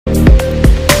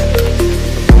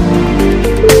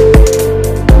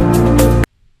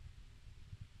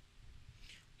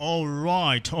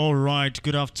all right.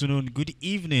 Good afternoon, good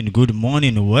evening, good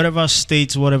morning, whatever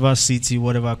state, whatever city,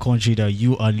 whatever country that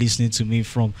you are listening to me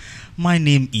from. My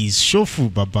name is Shofu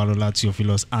Babalola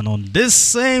Theophilos, and on this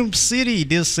same city,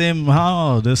 this same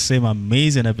house, this same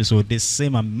amazing episode, this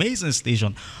same amazing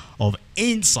station of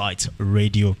Insight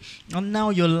Radio. And now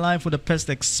you're live for the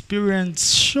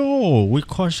PestXperience Show. We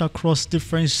crush across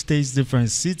different states,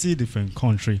 different city, different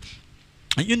country.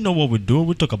 And you know what we do?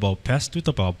 We talk about pest, we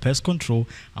talk about pest control,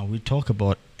 and we talk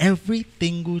about every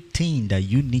single thing that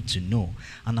you need to know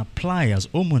and apply as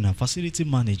homeowner, facility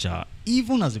manager,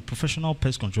 even as a professional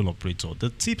pest control operator. The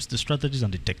tips, the strategies,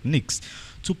 and the techniques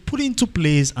to put into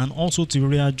place and also to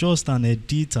readjust and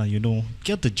edit and,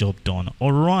 get the job done.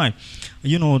 All right.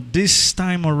 This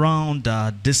time around,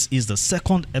 this is the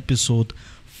second episode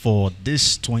for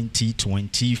this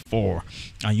 2024,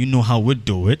 and you know how we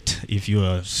do it. If you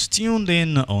are tuned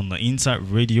in on the Insight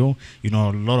Radio, a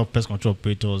lot of pest control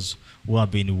operators who have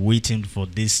been waiting for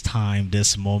this time,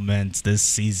 this moment, this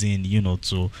season,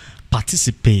 to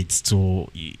participate, to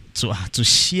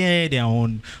share their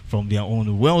own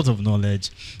wealth of knowledge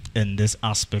in this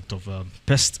aspect of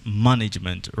pest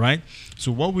management, right?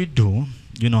 So what we do,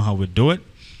 you know how we do it.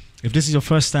 If this is your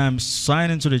first time,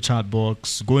 sign into the chat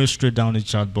box, go straight down the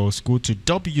chat box, go to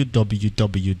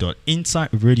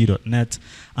www.insightradio.net.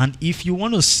 And if you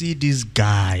want to see this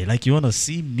guy, like you want to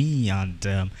see me, and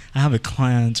I have a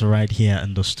client right here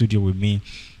in the studio with me.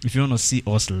 If you want to see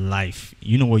us live,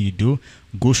 you know what you do?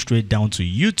 Go straight down to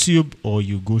YouTube, or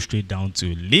you go straight down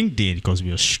to LinkedIn, because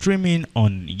we are streaming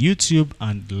on YouTube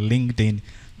and LinkedIn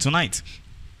tonight.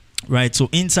 Right, so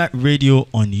Insight Radio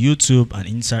on YouTube and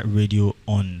Insight Radio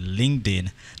on LinkedIn,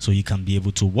 so you can be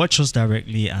able to watch us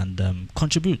directly and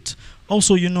contribute.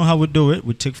 Also, you know how we do it.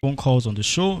 We take phone calls on the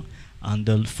show, and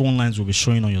the phone lines will be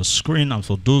showing on your screen. And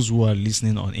for those who are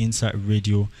listening on Insight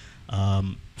Radio,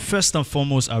 first and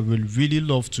foremost, I would really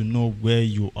love to know where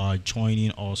you are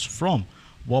joining us from.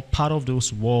 What part of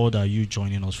this world are you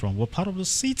joining us from? What part of the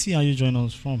city are you joining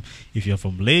us from? If you're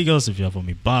from Lagos, if you're from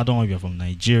Ibadan, if you're from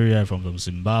Nigeria, from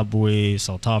Zimbabwe,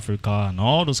 South Africa, and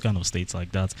all those kind of states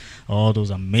like that, all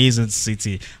those amazing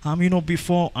cities.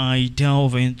 Before I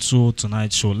delve into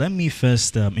tonight's show, let me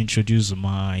first introduce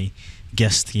my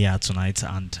guest here tonight.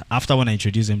 And after when I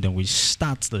introduce him, then we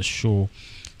start the show.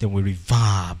 Then we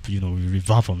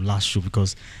reverb from last show,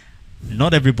 because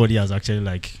not everybody has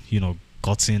actually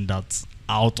gotten that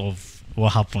out of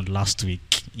what happened last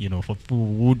week, for people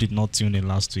who did not tune in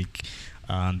last week,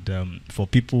 and for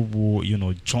people who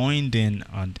joined in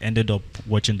and ended up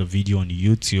watching the video on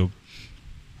YouTube.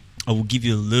 I will give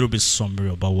you a little bit summary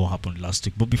about what happened last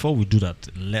week. But before we do that,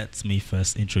 let me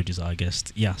first introduce our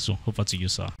guest. So over to you,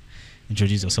 sir.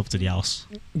 Introduce yourself to the house.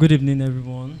 Good evening,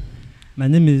 everyone. My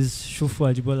name is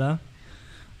Shofu Ajibola.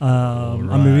 I'm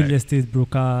a real estate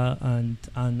broker and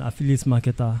an affiliate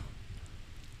marketer.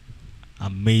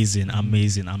 Amazing.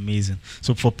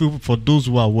 So for those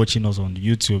who are watching us on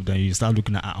YouTube, then you start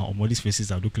looking at all these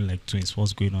faces are looking like twins.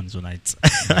 What's going on tonight?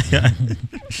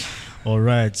 All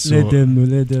right. So let them know.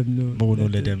 Let them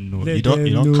know. You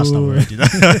don't cast them already.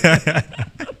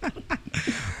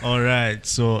 All right.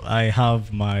 So I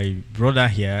have my brother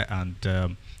here, and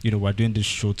we're doing this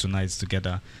show tonight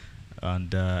together,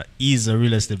 and he's a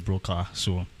real estate broker.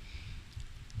 So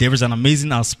there is an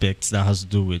amazing aspect that has to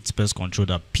do with pest control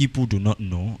that people do not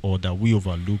know, or that we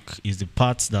overlook, is the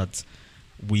part that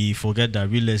we forget that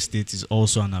real estate is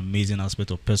also an amazing aspect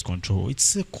of pest control.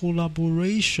 It's a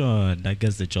collaboration that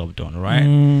gets the job done, right?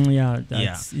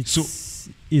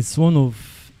 It's one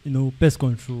of, pest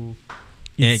control.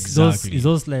 Exactly. It's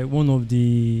just like one of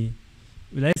the,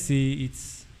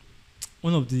 it's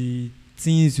one of the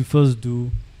things you first do.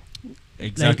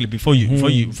 Exactly, before you build a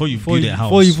house,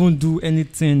 before you even do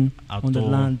anything on the all.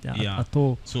 land at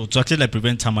all. So to actually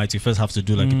prevent termites, you first have to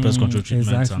do a pest control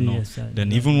treatment. Exactly, and all. Yes,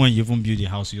 then even when you even build a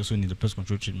house, you also need the pest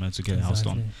control treatment to get the house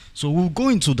done. So we'll go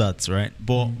into that, right?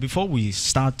 But before we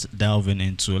start delving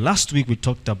into, last week we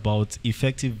talked about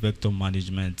effective vector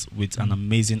management with an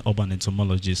amazing urban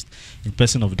entomologist in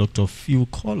person of Dr. Phil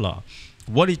Collar.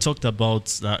 What he talked about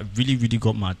that really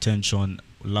got my attention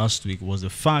last week was the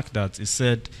fact that he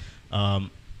said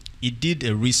he did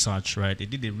a research, right? He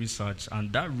did a research,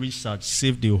 and that research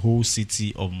saved the whole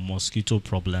city of mosquito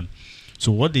problem.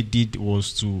 So what they did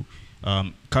was to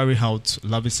carry out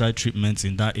larvicide treatments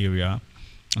in that area,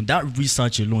 and that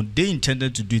research alone, they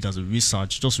intended to do it as a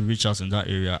research, just to reach out in that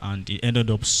area, and it ended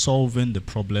up solving the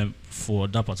problem for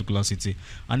that particular city.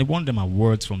 And they won them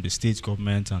awards from the state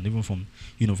government and even from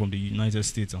the United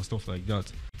States and stuff like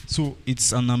that. So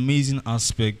it's an amazing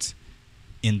aspect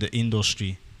in the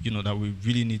industry, that we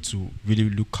really need to really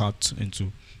look out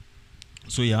into.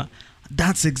 So yeah,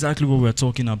 that's exactly what we're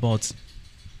talking about.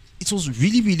 It was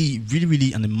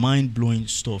really and mind-blowing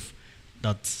stuff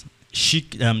that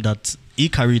that he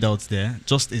carried out there.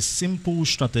 Just a simple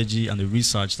strategy and a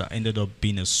research that ended up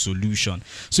being a solution.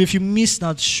 So if you missed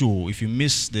that show, if you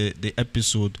missed the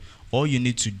episode, all you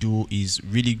need to do is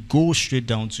really go straight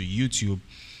down to YouTube.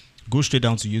 Go straight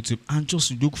down to YouTube and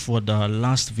just look for the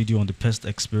last video on the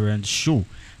PestXperience Show,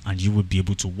 and you will be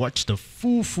able to watch the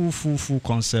full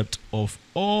concept of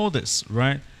all this,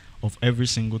 right? Of every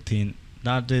single thing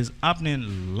that is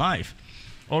happening live.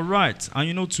 All right, and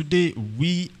you know, today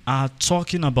we are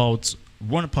talking about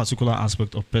one particular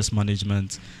aspect of pest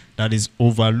management that is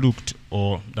overlooked,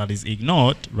 or that is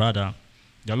ignored rather.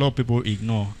 There are a lot of people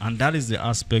ignore, and that is the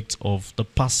aspect of the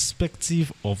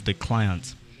perspective of the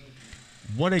client.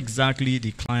 What exactly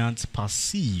the clients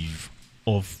perceive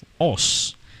of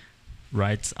us,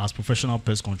 right, as professional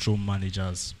pest control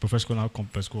managers, professional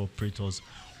pest control operators.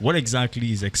 What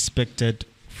exactly is expected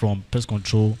from pest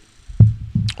control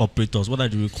operators? What are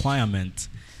the requirements?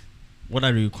 What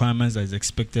are the requirements that is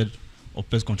expected of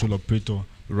pest control operator,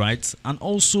 right? And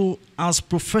also, as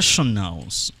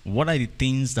professionals, what are the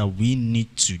things that we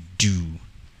need to do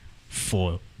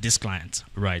for this client,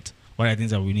 right? What are the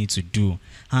things that we need to do?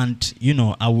 And, you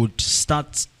know, I would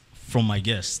start from my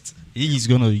guest. He's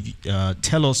going to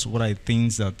tell us what are the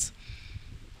things that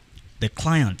the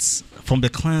clients, from the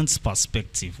client's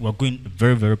perspective, we're going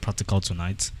very practical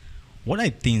tonight. What are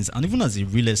the things, and even as a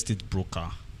real estate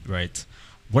broker, right,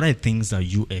 what are the things that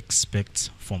you expect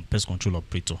from pest control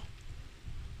operator?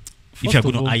 If you're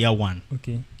going to hire one,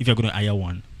 okay. If you're going to hire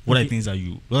one, what are the things that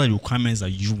what are the requirements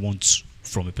that you want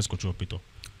from a pest control operator?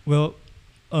 Well,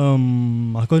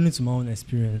 according to my own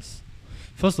experience,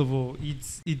 first of all,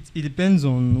 it depends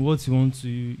on what you want to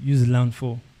use land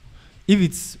for. If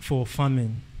it's for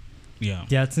farming, yeah,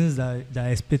 there are things that are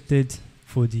expected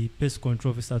for the pest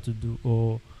control officer to do,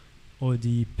 or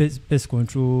the pest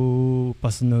control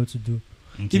personnel to do.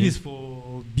 Okay. If it's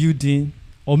for building,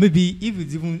 or maybe if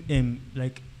it's even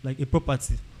like a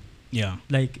property. Yeah.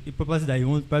 Like a property that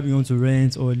you probably want to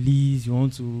rent or lease, you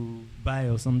want to buy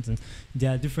or something.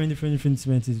 There are different things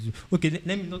to do. Okay,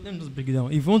 let me just break it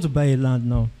down. If you want to buy a land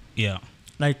now, yeah,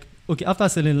 like, okay, after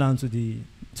selling land to the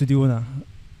owner,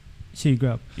 she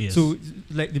grab. Yes. So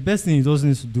like the best thing he does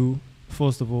need to do,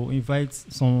 first of all, invite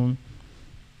someone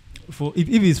for if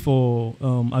it's for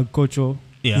agriculture.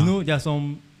 Yeah. You know, there's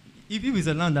some if it's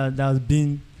a land that has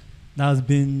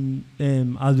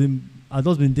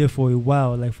just been there for a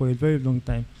while, like for a very long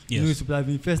time. Yes. You know, people have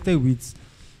been infested with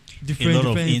different a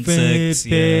lot of insects, pests,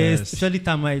 yes. especially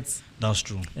termites. That's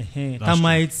true. That's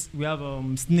Termites. True. We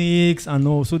have snakes and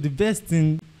all. So the best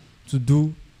thing to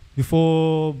do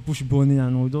before bush burning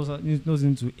and all those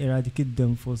need to eradicate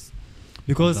them first,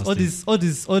 because all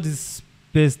these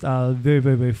pests are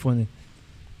very funny.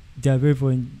 They are very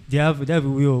funny. They have a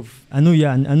way of. I know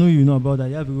you know about that.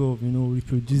 They have a way of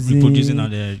reproducing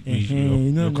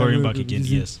and recurring back again.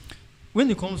 Yes. When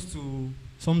it comes to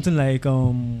something like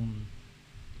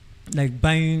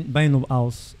buying a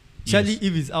house, especially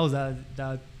if it's house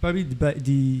that probably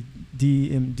the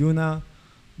owner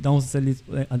wants to sell it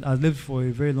and has lived for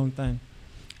a very long time,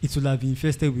 it will have been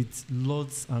infested with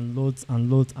lots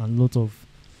of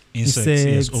insects,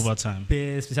 yes, over time,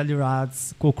 pests, especially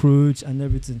rats, cockroach, and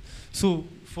everything. So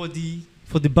for the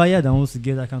buyer that wants to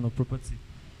get that kind of property,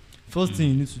 first thing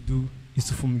you need to do is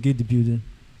to fumigate the building.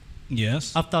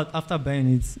 Yes. After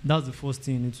buying it, that's the first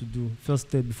thing you need to do. First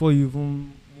step before you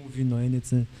even move in or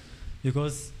anything,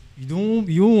 because you don't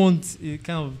want a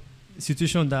kind of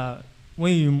situation that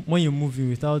when you're moving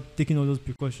without taking all those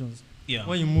precautions. Yeah.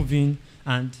 When you move in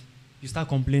and you start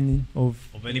complaining of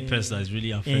any pest that is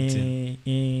really affecting.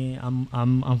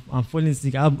 I'm falling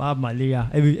sick. I have malaria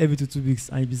every 2 weeks,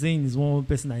 and you be saying it's one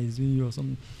person that is doing you or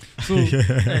something. So,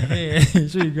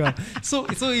 sure you go. So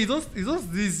it does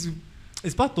this.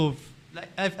 It's part of, like,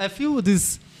 I feel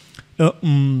this real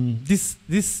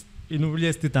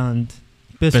estate and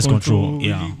pest control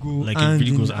yeah, really like it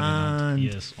really goes hand in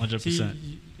hand. Yes, 100%.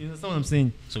 You understand what I'm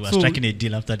saying? So we're striking a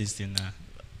deal after this thing now.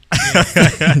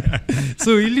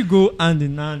 So really go hand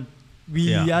in hand.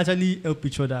 We actually help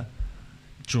each other.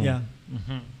 True. Yeah.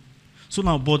 Mm-hmm. So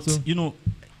now,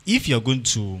 if you're going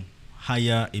to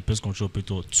hire a pest control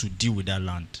operator to deal with that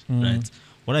land, right?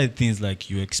 What are the things like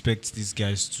you expect these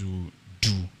guys to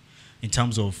do in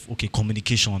terms of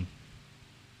communication?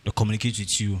 They communicate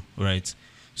with you, right?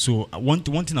 So one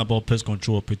thing about pest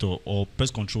control operator or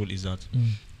pest control is that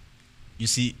you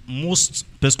see, most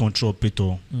pest control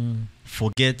operator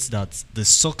forget that the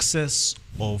success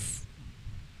of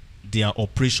their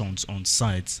operations on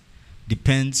site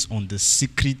depends on the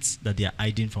secrets that they are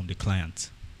hiding from the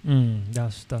client.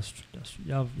 That's true. That's true.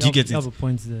 You have a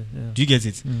point there. Yeah. Do you get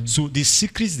it? So the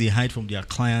secrets they hide from their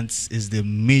clients is the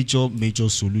major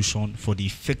solution for the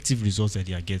effective results that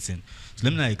they are getting. So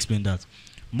let me now explain that.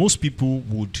 Most people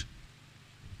would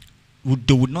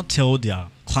not tell their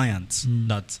clients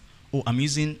that, oh, I'm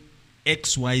using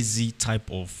XYZ type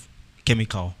of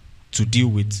chemical to deal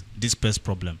with this pest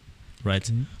problem,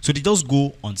 right? So they just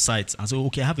go on sites and say,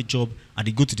 okay, I have a job, and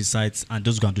they go to the sites and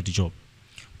just go and do the job.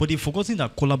 But they've forgotten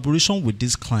that collaboration with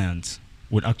this client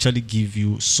would actually give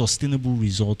you sustainable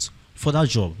results for that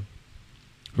job,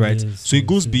 right? Yes, so it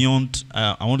goes beyond,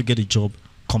 I want to get a job,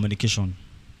 communication.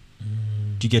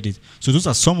 Do you get it? So those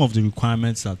are some of the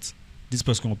requirements that these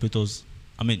pest control operators,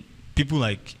 I mean, people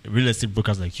like real estate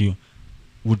brokers like you,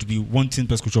 would be wanting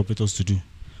pest control operators to do.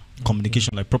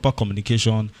 Communication, like proper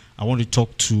communication. I want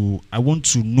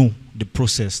to know the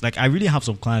process. Like, I really have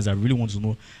some clients that really want to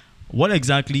know, what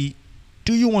exactly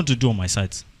do you want to do on my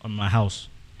site, on my house?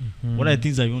 What are the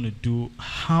things that you want to do?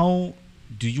 How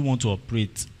do you want to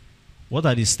operate? What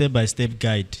are the step-by-step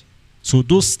guide? So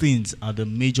those things are the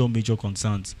major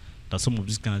concerns that some of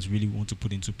these clients really want to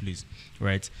put into place,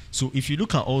 right? So if you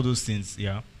look at all those things,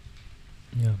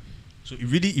 so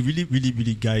it really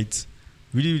guides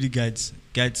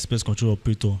pest control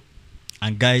operator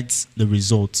and guides the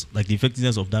result, like the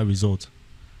effectiveness of that result,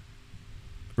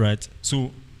 right?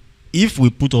 So if we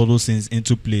put all those things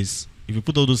into place, if we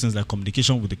put all those things like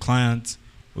communication with the client,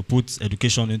 we put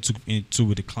education into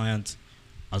with the client,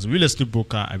 as a real estate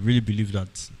broker, I really believe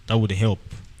that would help,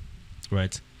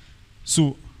 right?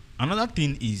 So another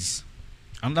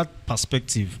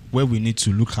perspective where we need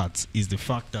to look at is the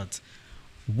fact that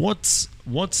what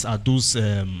are those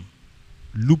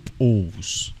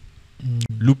loopholes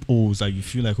that you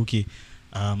feel like, okay,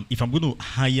 if I'm going to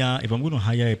hire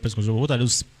a pest control, what are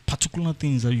those particular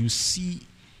things that you see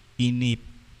in a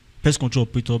pest control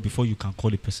operator before you can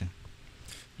call a person?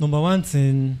 Number one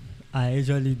thing I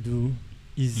usually do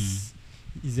is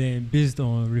based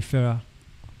on referrals.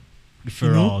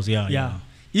 Yeah.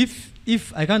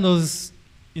 If I can't just,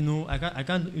 I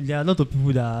can't. There are a lot of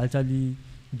people that are actually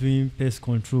doing pest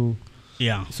control.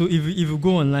 Yeah. So if you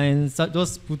go online,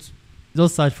 just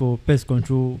search for pest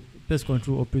control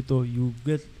operator, you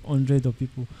get hundreds of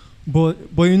people. But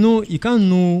you can't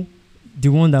know the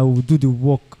one that will do the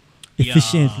work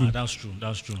efficiently. Yeah, that's true.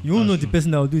 You won't know the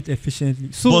person that will do it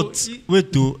efficiently. So, but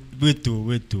wait.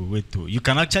 You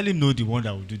can actually know the one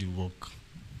that will do the work,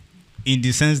 in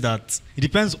the sense that it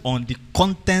depends on the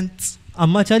content.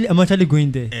 I'm actually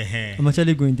going there. I'm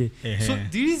actually going there. So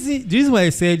the reason why I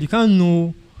said you can't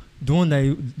know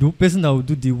the person that will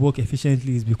do the work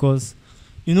efficiently is because,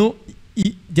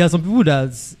 there are some people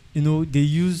that they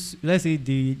use, let's say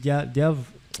they have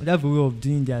a way of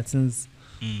doing their things.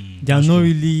 They are not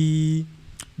really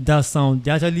that sound.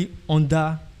 They're actually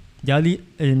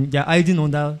they're hiding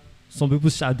under some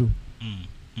people's shadow.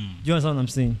 Do you understand what I'm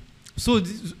saying? So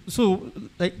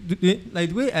like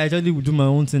the way I actually would do my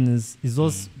own thing is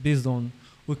just based on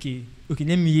okay,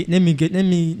 let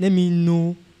me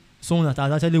know someone that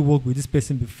has actually worked with this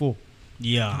person before.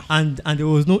 Yeah. And there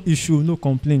was no issue, no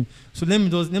complaint. So let me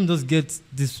just get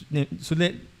this. So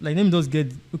let me just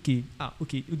get okay.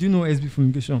 Do you know SB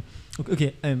fumigation?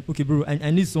 Okay, bro. I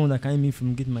need someone that can help me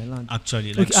fumigate my land.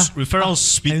 Actually, like referrals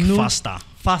speak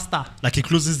faster. Like it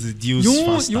closes the deals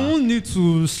faster. You won't need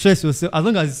to stress yourself as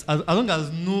long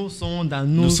as know someone that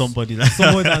knows somebody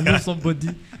that knows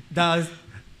somebody that's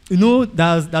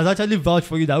actually vouch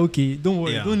for you. That okay, don't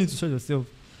worry, don't need to stress yourself.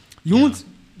 You won't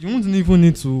even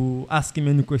need to ask him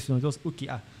any questions. Just okay,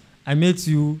 I met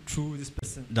you through this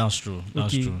person. That's true.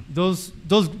 Just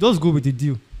go with the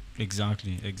deal.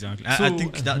 Exactly. So, I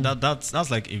think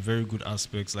that's like a very good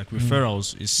aspect. Like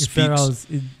referrals,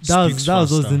 that's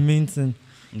just the main thing.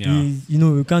 Yeah.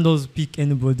 You can't just pick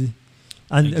anybody,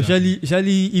 and Exactly.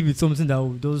 especially if it's something that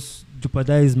will just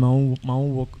jeopardize my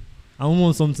own work. I don't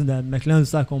want something that my clients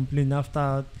start complaining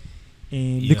after,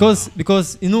 because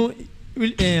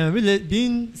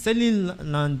selling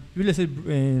land, real estate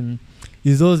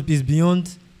is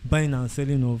beyond buying and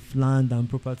selling of land and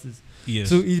properties. Yes.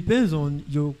 So it depends on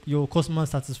your customer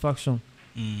satisfaction.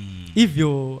 If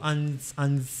you're and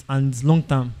long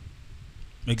term.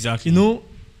 Exactly.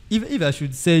 If I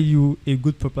should sell you a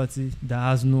good property that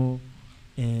has no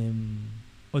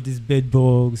all these bed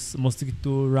bugs,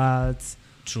 mosquito, rats.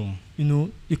 True.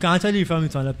 You can actually refer me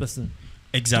to another person.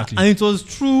 Exactly. And it was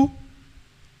true.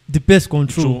 The pest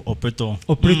control operator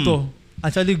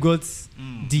actually got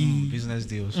the business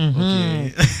deals.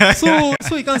 Okay. so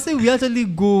you can say we actually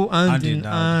go hand in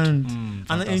hand.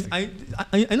 And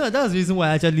I know that's the reason why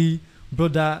I actually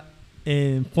broader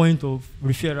point of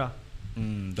referral.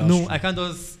 That's No, true. I can't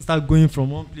just start going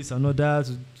from one place to another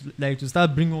to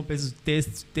start bringing one person to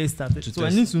test that. So I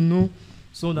test. need to know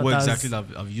someone What that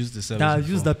exactly I've used the service that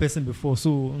before. used that person before.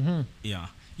 So Yeah.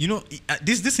 You know,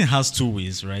 this thing has two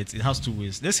ways, right? It has two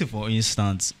ways. Let's say, for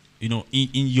instance, you know, in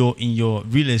your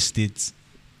real estate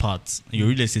part,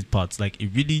 like it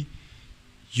really,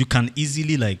 you can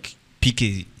easily like pick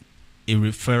a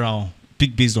referral,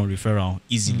 pick based on referral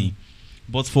easily.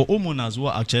 But for homeowners who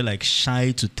are actually like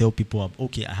shy to tell people,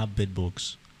 okay, I have bed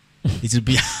bugs, it will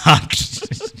be hard.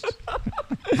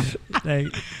 like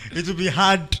It will be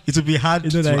hard. It will be hard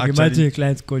you know, to like actually. imagine a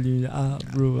client calling,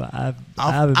 bro, I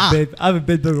I've- have a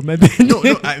bed bug on my bed. No,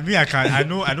 I can't. I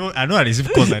know. I receive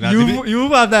calls like that. you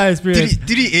have that experience.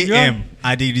 3 a.m.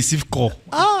 I they receive call.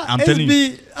 I'm telling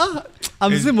you.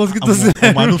 I'm saying mosquitoes.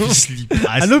 I don't feel sleep.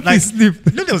 I don't feel sleep.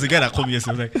 You know, there was a guy that called me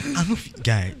yesterday. I was like, I don't feel,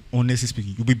 guy. Honestly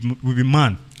speaking, you'll be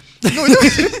man. No,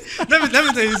 let me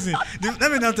tell you this thing.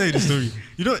 Let me now tell you the story.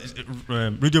 You know,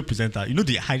 radio presenter. You know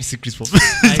they hide secrets from.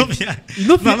 You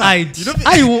know, hide.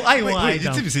 I won't Wait, hide.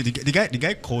 the thing is, the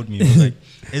guy called me. He was like,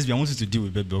 SB, I want you to deal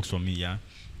with bed bugs for me, yeah.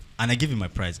 And I gave him my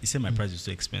price. He said my price is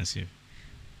too expensive.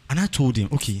 And I told him,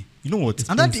 okay, you know what?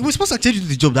 And that day, we were supposed to actually do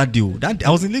the job that day. That day, I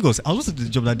was in Lagos. I was supposed to do the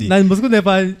job that day. Like mosquito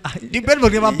never. The bed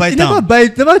bug never bite down.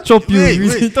 Never chop you.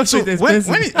 Wait. Talk So so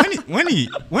expensive.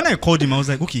 when I called him, I was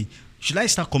like, okay, should I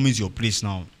start coming to your place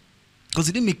now? Because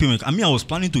he didn't make payment. I mean, I was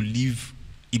planning to leave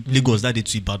Lagos that day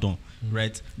to Ibadan,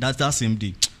 right? That same day.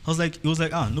 He was like,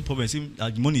 no problem. See,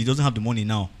 money, he doesn't have the money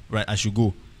now, right? I should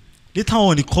go. Later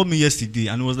on, he called me yesterday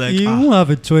and he was like, you won't have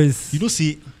a choice. you know,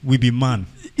 see, we be man.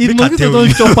 If Make I mosquito tell don't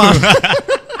you. chop am,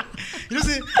 You know,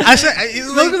 see, I said, it's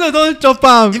like, mosquito don't chop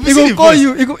am. If you He see go the call voice-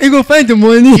 you. He go find the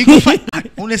money. you go find,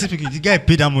 honestly speaking, the guy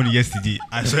paid that money yesterday.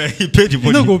 I swear, he paid the You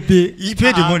money. no go pay. He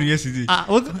paid the money yesterday.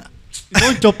 What? You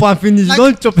don't chop am finish. Like,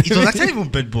 Don't chop. It was actually even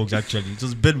bed bugs, actually. It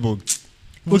was bed bugs.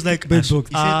 It was like bed he bugs.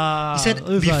 said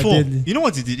Those are before. deadly. You know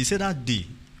what he did? He said that day.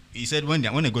 He said when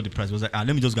I got the price, he was like, let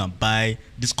me just go and buy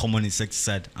this common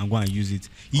insecticide and go and use it.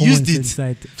 He Common used it.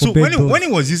 insecticide for So bed when bugs.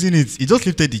 he was using it, he just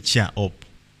lifted the chair up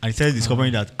and he started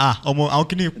discovering that how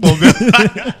can you?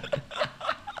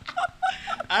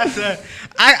 I said,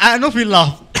 I don't feel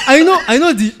laugh. I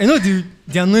know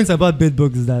the annoyance about bed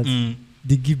bugs is that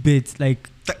they give birth like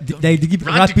they give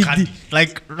rapidly.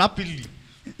 Like rapidly.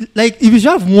 Like if you should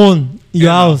have one in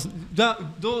your house,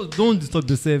 don't disturb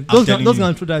yourself. I'm Those telling can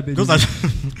you. throw that bed. Those are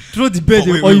Throw the bed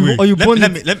Wait, or you burn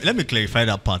let it. let me clarify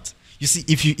that part. You see,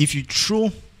 if you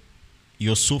throw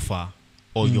your sofa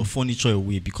or your furniture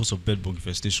away because of bed bug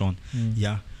infestation,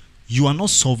 yeah, you are not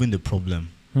solving the problem,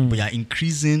 but you are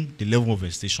increasing the level of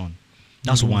infestation.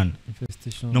 That's one.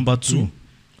 Infestation. Number two,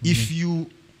 if you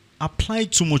apply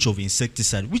too much of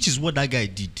insecticide, which is what that guy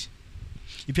did,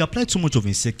 if you apply too much of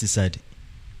insecticide,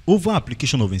 over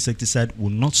application of insecticide will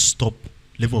not stop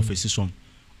level of infestation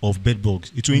of bed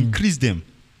bugs. It will increase them.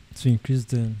 To increase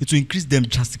them. It will increase them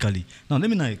drastically. Now, let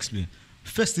me now explain.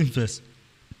 First thing first,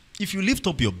 if you lift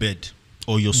up your bed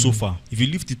or your sofa, if you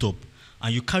lift it up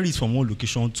and you carry it from one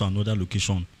location to another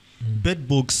location, bed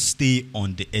bugs stay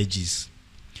on the edges.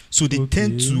 So they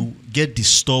tend to get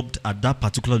disturbed at that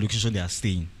particular location they are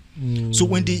staying. So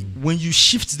when you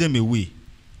shift them away,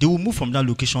 they will move from that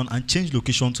location and change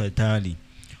locations entirely,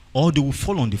 or they will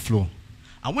fall on the floor.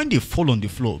 And when they fall on the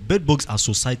floor, bed bugs are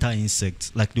societal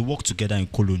insects, like they work together in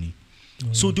colony.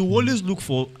 So they will always look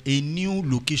for a new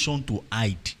location to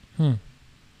hide.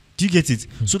 Do you get it?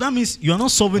 So that means you are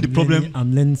not solving the problem.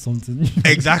 I'm learning something.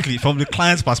 Exactly, from the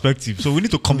client's perspective. So we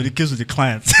need to communicate with the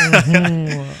clients.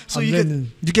 So you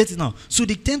get it now. So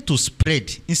they tend to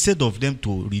spread instead of them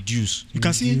to reduce. You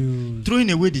can see throwing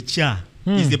away the chair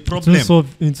is the problem.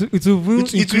 It will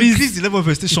increase the level of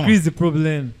infestation. Increase the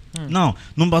problem. Now,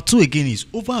 number two again is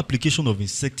over application of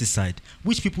insecticide,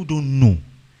 which people don't know.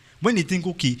 When they think,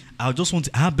 okay, I just want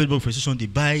to have bed bug infestation, they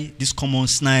buy this common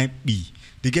snipe bee.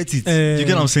 They get it. You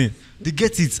get what I'm saying? They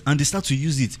get it and they start to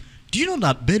use it. Do you know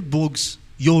that bed bugs,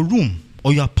 your room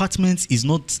or your apartment is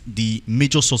not the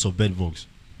major source of bed bugs?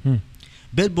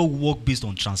 Bed bug work based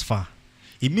on transfer.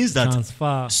 It means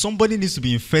that somebody needs to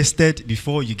be infested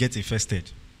before you get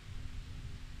infested.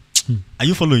 Are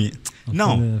you following it?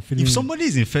 Now, if somebody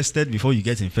is infested before you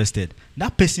get infested,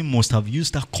 that person must have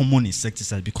used that common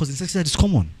insecticide because insecticide is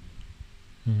common.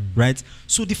 Right?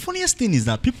 So the funniest thing is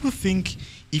that people think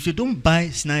if you don't buy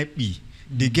snipe bee,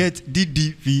 they get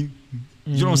DDV.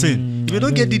 You know what I'm saying? If you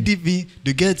don't get DDV,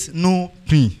 they get no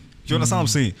P. You understand what I'm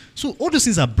saying? So all those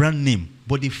things are brand name,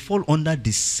 but they fall under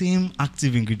the same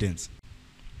active ingredients.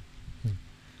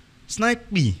 Snipe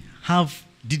bee have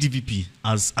DDVP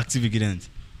as active ingredient.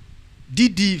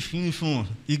 DD phone.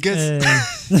 He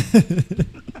gets.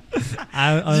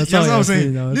 That's what I'm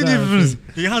saying.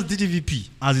 He has DDVP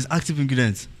as his active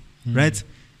ingredient, right?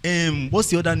 What's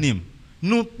the other name?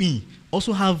 No P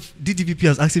also have DDVP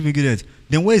as active ingredient.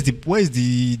 Then where is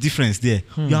the difference there?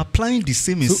 You are applying the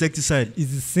same insecticide.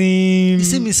 It's the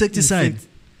same insecticide,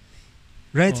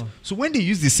 right? Oh. So when they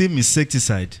use the same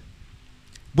insecticide,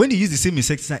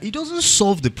 it doesn't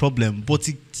solve the problem, but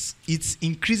it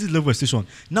increases level of station.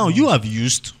 Now you have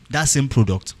used that same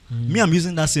product. Me, I'm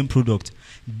using that same product.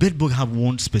 Bedbug have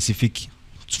one specific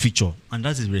feature, and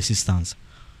that is resistance.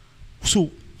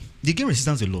 So they gain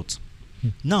resistance a lot.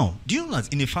 Now, do you know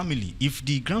that in a family, if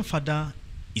the grandfather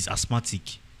is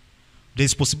asthmatic,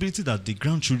 there's possibility that the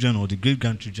grandchildren or the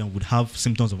great-grandchildren would have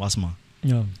symptoms of asthma.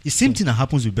 Yeah. The same thing that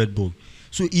happens with bedbug.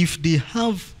 So if they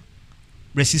have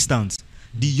resistance,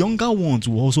 the younger ones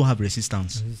will also have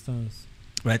resistance.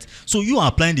 Right? So you are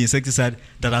applying the insecticide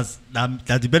that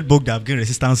the bedbug that have gained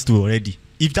resistance to already.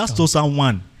 If that's also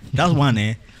one, that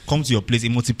one comes to your place, it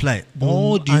multiply.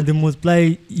 And the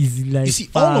multiply is like you see,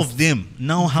 fast, all of them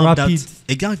now have rapid.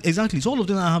 That exactly. So all of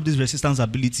them now have this resistance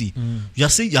ability. You are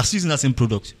saying you are using that same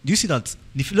product. Do you see that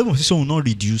the level of resistance will not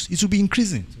reduce? It will be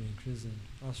increasing. It will be increasing.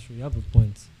 That's true. You have a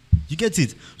point. You get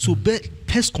it? So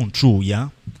pest control, yeah.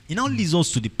 It now leads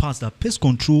us to the part that pest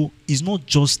control is not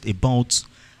just about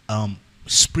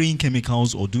spraying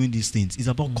chemicals or doing these things. It's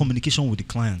about communication with the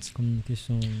client.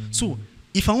 Communication. So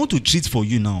if I want to treat for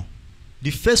you now,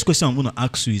 the first question I'm going to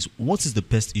ask you is, what is the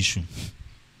pest issue?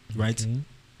 Right? Okay.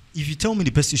 If you tell me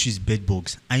the pest issue is bed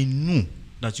bugs, I know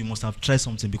that you must have tried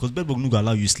something, because bed bug no go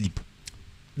allow you sleep.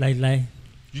 Lie.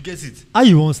 You get it? How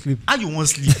you won't sleep? I'm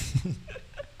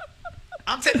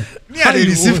telling me, I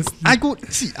receive. I go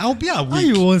see. I'll be awake. How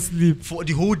you won't sleep for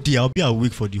the whole day? I'll be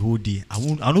awake for the whole day.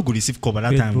 I'm not going to receive call by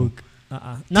that time. 3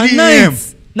 a.m. 2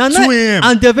 a.m.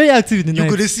 and they're very active in the night.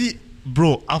 You could see,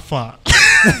 bro, Alpha.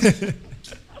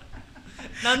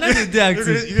 Now night they're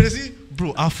active. You gonna see,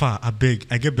 bro, Alpha. I beg,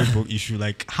 I get bedbug issue.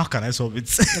 Like, how can I solve it?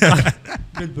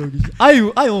 Bedbug issue. How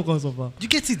you won't come so far? You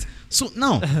get it? So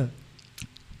now,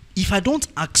 if I don't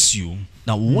ask you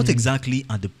now, what exactly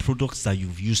are the products that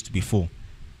you've used before?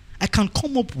 I can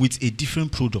come up with a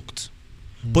different product.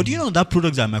 But you know that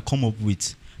product that I might come up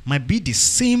with might be the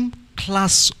same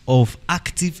class of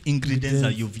active ingredients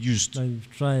that you've used. That you've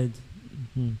tried.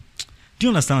 Do you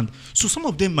understand? So some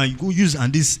of them might go use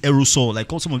and this aerosol,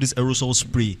 like all some of this aerosol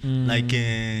spray, like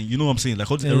you know what I'm saying, like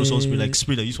all this aerosol spray, like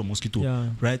spray that used for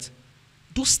mosquito, right?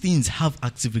 Those things have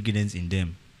active ingredients in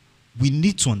them. We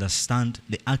need to understand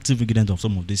the active ingredients of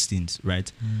some of these things,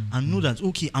 right? And know that,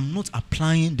 okay, I'm not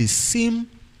applying the same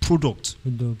product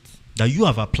that you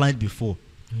have applied before.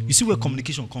 You see where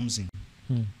communication comes in.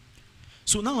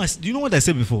 So now, do you know what I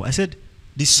said before? I said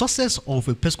the success of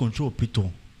a pest control operator,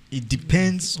 it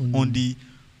depends on the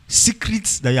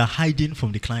secrets that you are hiding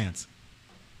from the client.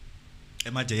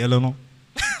 Am I yellow no?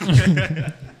 You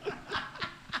know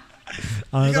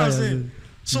what I'm saying?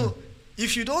 So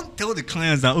if you don't tell the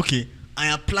clients that, okay, I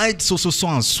applied so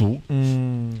and so,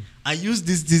 I use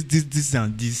this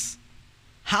and this,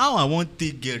 how I want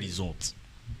to get results.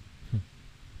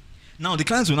 Now the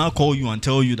clients will now call you and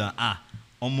tell you that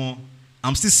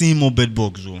I'm still seeing more bed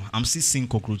bugs, I'm still seeing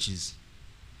cockroaches.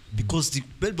 Because the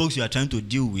bed bugs you are trying to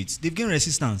deal with, they've gained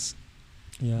resistance.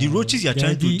 The roaches you are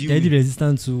trying to deal with, they're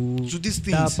resistant to these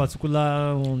things. That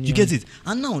particular one. You get it?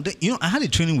 And now, I had a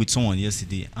training with someone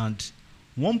yesterday, and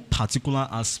one particular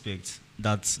aspect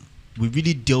that we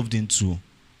really delved into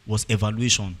was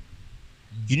evaluation.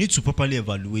 You need to properly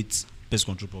evaluate pest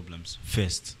control problems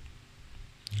first.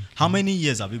 How many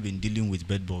years have you been dealing with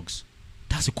bed bugs?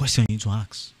 That's a question you need to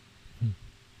ask.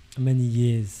 How many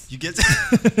years? You get it?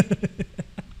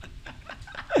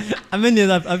 How many years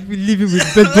I've been living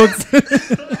with bed bugs?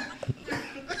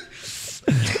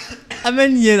 How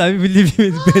many years have you been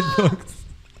living with bed bugs?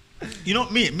 You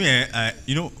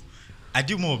know, I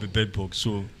do more of a bed bug.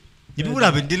 So the people that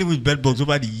have been dealing with bed bugs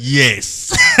over the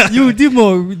years. You do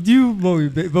more with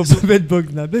bed bugs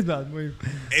now. Bed bugs more.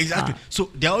 Exactly. So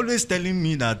they're always telling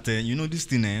me that this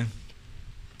thing,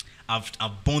 I've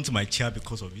burnt my chair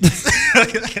because of it.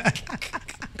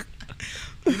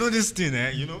 This thing,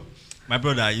 my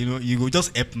brother, you go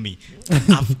just help me.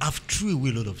 I've threw away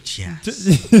a lot of chairs.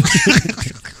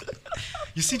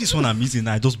 You see this one I'm using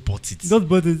now, I just bought it. And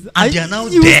they are now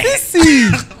there.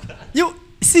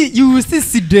 You will still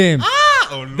see them. Oh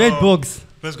Lord. Bed bugs.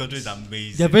 Pest control is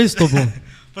amazing. They're very stubborn.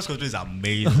 Pest control is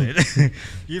amazing.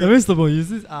 They're very stubborn. You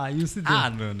see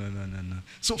them. No.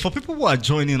 So for people who are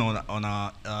joining on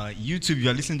our YouTube, you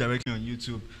are listening directly on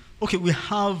YouTube. Okay, we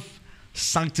have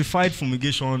Sanctified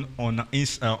Fumigation on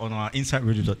our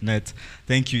insideradio.net.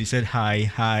 Thank you. He said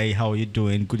hi. How are you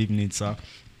doing? Good evening, sir.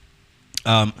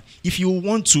 If you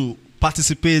want to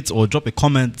participate or drop a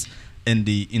comment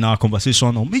in our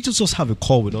conversation, or maybe just have a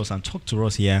call with us and talk to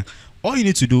us here, all you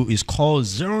need to do is call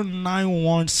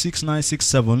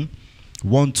 0916967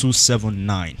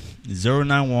 1279.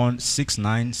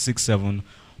 0916967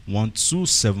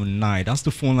 1279. That's the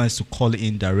phone lines to call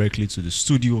in directly to the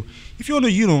studio. If you want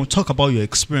to, talk about your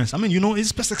experience. I mean,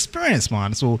 it's best experience,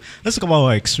 man. So let's talk about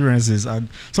our experiences. And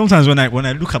sometimes when I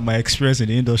look at my experience in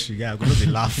the industry, yeah, I'm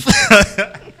gonna laugh.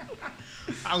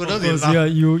 Yeah,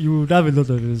 you would have a lot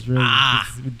of experience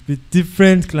with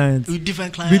different clients. With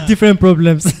different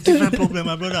problems. Different problem,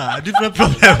 my brother. Different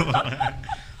problem.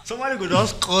 Somebody could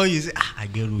just call you and say, I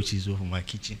get roaches over my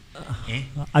kitchen.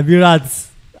 I be rats.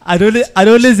 I don't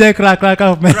say crack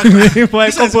of my cupboard.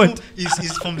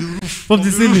 It's from the roof. From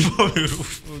the ceiling. From the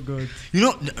roof. Oh God.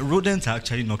 Rodents are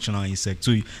actually nocturnal insects.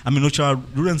 So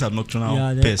rodents are nocturnal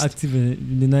they're pests. Active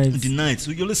in the night. In the night.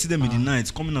 So you always see them in the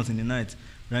night, coming out in the night,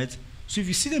 right? So if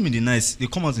you see them in the night, they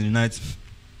come out in the night.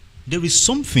 There is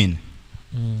something.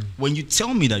 When you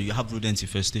tell me that you have rodent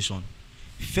infestation,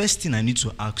 first thing I need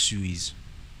to ask you is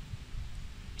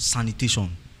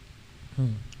sanitation,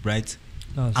 right?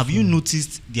 Have you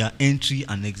noticed their entry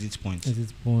and exit points?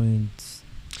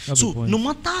 So no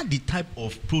matter the type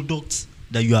of product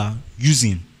that you are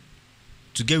using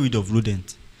to get rid of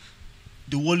rodent,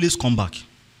 they will always come back.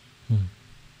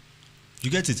 You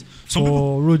get it?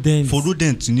 For rodents,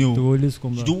 they will always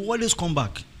come back. They will always come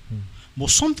back. But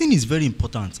something is very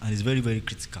important and is very, very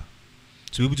critical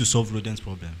to be able to solve rodent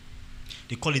problem.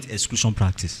 They call it exclusion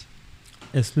practice.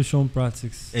 Exclusion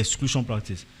practice.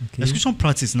 Okay. Exclusion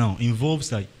practice now involves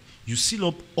that you seal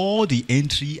up all the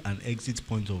entry and exit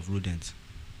points of rodents.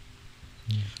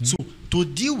 So to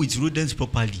deal with rodents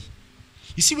properly,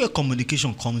 you see where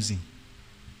communication comes in.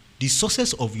 The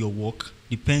success of your work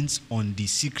depends on the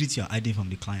secret you're hiding from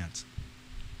the client.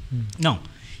 Now,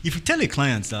 if you tell a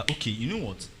client that, okay, you know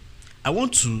what, I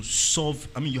want to solve,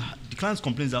 the client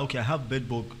complains that, okay, I have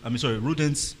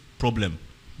rodents problem,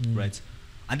 right?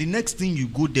 And the next thing you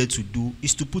go there to do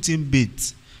is to put in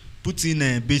bait, put in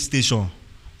a bait station,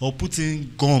 or put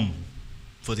in gum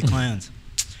for the client.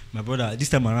 My brother, this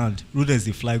time around, rodents,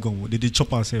 they fly gum. They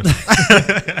chop ourselves.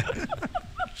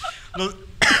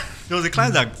 There was a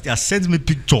client that sent me a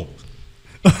picture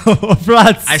of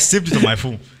rats. I saved it on my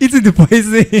phone. Eating the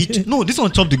poison. No, this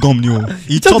one chopped the gum.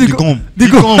 He chopped the gum. The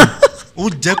gum. Oh,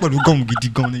 Jack, what the gum? Get the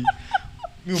gum.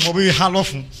 You maybe half of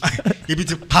him.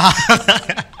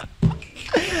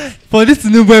 For this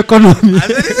new economy,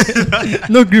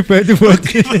 no grip for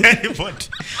anybody.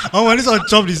 Oh, when this one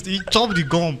chopped this, he chopped the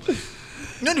gum.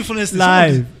 You know the funniest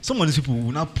thing? Some of these people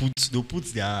will not they'll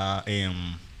put their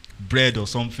bread or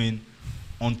something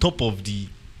on top of the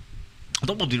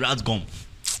rat gum.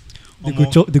 They go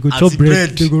chop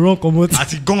bread. They go run come out. At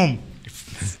the gum.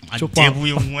 Chop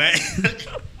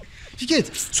You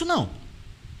get? So now,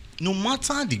 no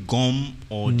matter the gum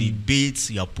or the bait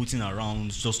you are putting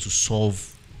around just to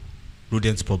solve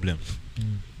rodents problem,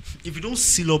 if you don't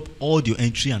seal up all your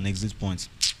entry and exit points,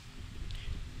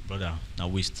 brother, now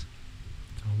waste.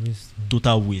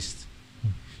 Total waste.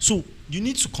 So you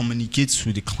need to communicate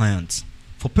with the client.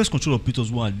 For pest control operators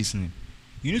who are listening,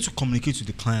 you need to communicate with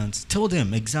the clients. Tell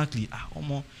them exactly,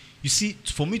 you see,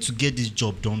 for me to get this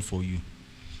job done for you,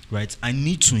 right, I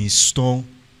need to install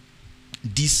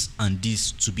this and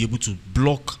this to be able to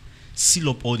seal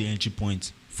up all the entry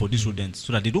points for these rodents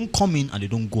so that they don't come in and they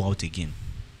don't go out again.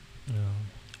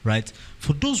 Right?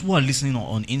 For those who are listening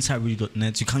on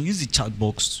insideradio.net, you can use the chat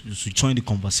box to join the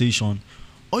conversation,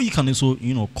 or you can also,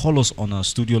 call us on our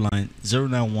studio line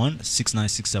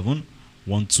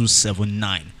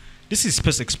 091-6967-1279. This is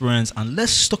PestXperience, and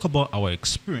let's talk about our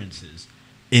experiences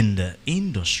in the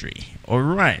industry. All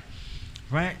right.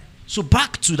 Right? So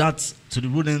back to the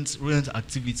rodent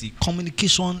activity.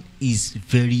 Communication is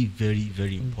very, very,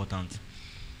 very important.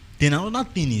 Then another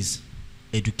thing is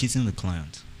educating the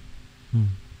client.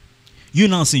 You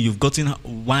now say you've gotten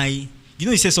why.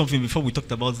 You said something before we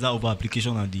talked about that over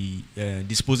application and the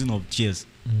disposing of chairs.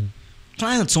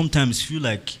 Clients sometimes feel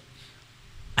like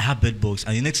I have bed bugs,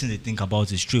 and the next thing they think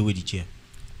about is straight away the chair.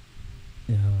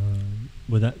 Yeah,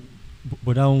 but that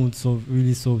won't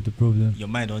really solve the problem. Your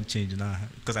mind don't change now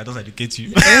because I don't educate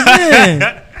you.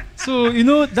 So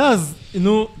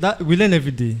that we learn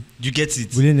every day. You get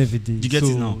it. We learn every day. You get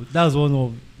it now. That's one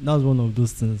of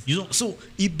those things. So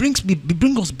it brings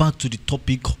us back to the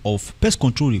topic of pest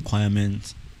control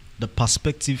requirements, the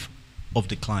perspective of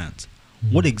the client.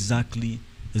 What exactly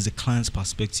is the client's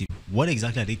perspective. What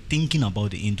exactly are they thinking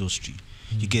about the industry?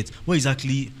 You get what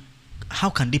exactly? How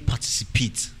can they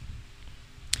participate?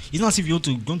 It's not as if you're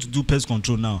going to do pest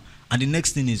control now, and the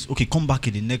next thing is, okay, come back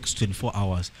in the next 24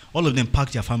 hours. All of them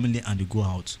pack their family and they go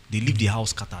out. They leave the house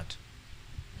scattered.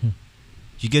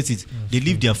 You get it? They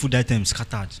leave their food items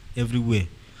scattered everywhere.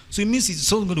 So it means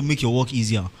it's also going to make your work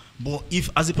easier. But if,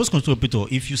 as a pest control operator,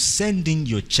 if you send in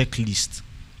your checklist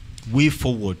way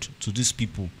forward to these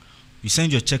people, you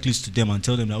send your checklist to them and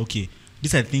tell them that, okay,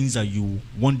 these are things that you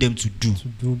want them to do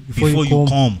before you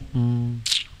come.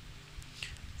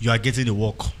 You are getting the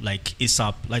work like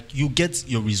ASAP. Like you get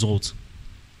your result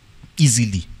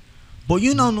easily. But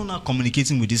you now not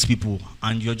communicating with these people,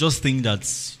 and you're just thinking that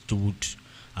they would.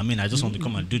 I mean, I just want to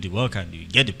come and do the work, and you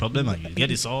get the problem and you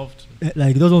get it solved.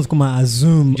 Like, those ones come and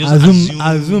assume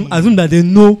that they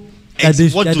know that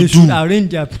they should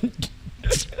arrange their.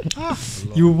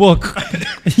 You walk.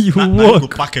 You walk. You go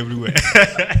pack everywhere.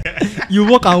 You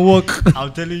walk and walk.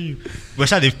 I'm telling you. Well,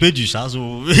 they've paid you, so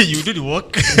you do the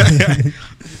work.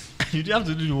 You have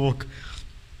to do the work.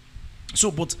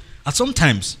 So, but at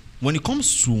sometimes when it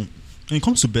comes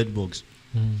to bed bugs,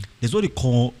 there's what they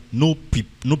call no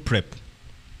prep.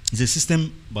 It's a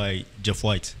system by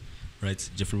Jeffrey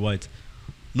White.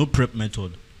 No prep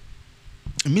method.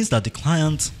 It means that the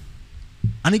client,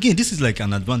 and again, this is like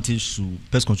an advantage to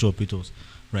pest control operators,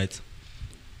 right?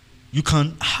 You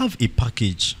can have a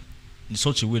package in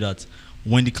such a way that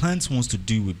when the client wants to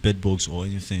deal with bed bugs or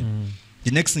anything,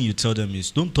 the next thing you tell them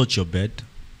is don't touch your bed,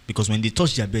 because when they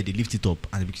touch their bed, they lift it up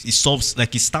and it solves,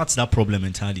 like it starts that problem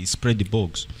entirely. It spread the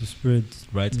bugs. It spread,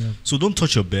 right? Yeah. So don't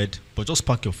touch your bed, but just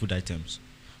pack your food items.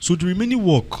 So the remaining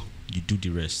work, you do the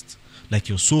rest. Like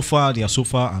their sofa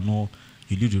and all,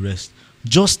 you do the rest.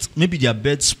 Just maybe their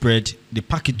bed spread, they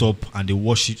pack it up and they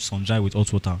wash it sun dry with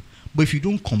hot water. But if you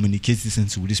don't communicate this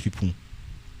with these people,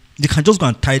 they can just go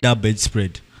and tie that bed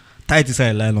spread, tie it inside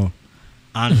a nylon,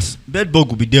 and bed bug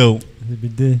will be there. It'll be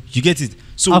there. You get it?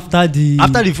 So after the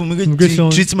fumigation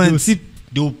treatment,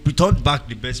 they will return back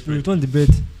the bed spread. Return the bed.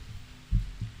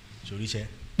 So reach here.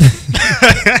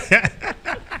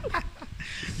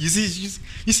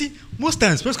 You see, most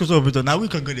times pest control operator now we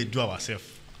can go and do ourselves.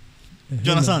 Do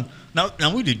you understand?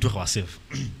 Now we do ourselves.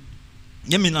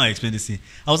 Let me now explain this thing.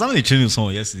 I was having a training with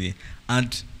someone yesterday,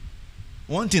 and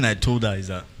one thing I told her is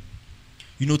that,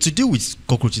 you know, to deal with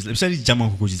cockroaches, especially German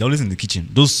cockroaches, they're always in the kitchen.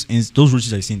 Those roaches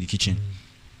that you see in the kitchen.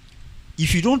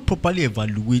 If you don't properly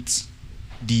evaluate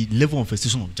the level of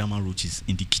infestation of German roaches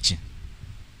in the kitchen,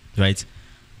 right?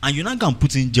 And you're not going to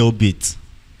put in gel bait.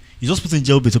 You just put in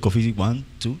gel bait, coffee, 1,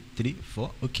 2, 3,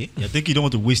 4. Okay. You think you don't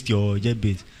want to waste your gel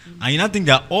bait. And you not think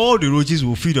that all the roaches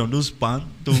will feed on those 1,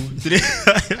 2, 3.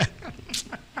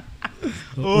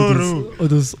 All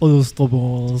those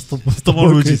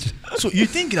stubborn roaches. So you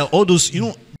think that all those, you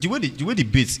know, the way the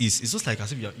bait is, it's just like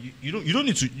as if you don't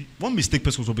need to. One mistake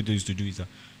pest control operators used to do is that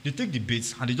they take the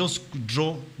baits and they just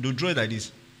they'll draw it like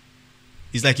this.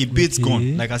 It's like a bait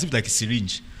gun, like as if like a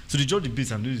syringe. So they draw the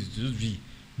baits and do this V,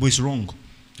 but it's wrong.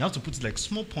 You have to put it like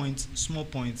small points, small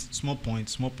points, small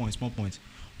points, small points, small points.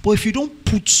 But if you don't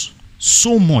put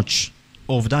so much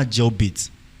of that gel bait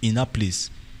in that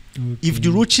place, if the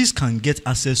roaches can get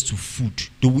access to food,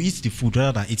 they will eat the food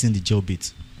rather than eating the gel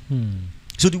bait.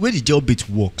 So the way the gel bait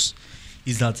works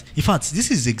is that, in fact, this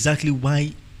is exactly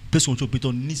why pest control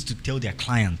operator needs to tell their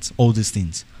clients all these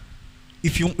things.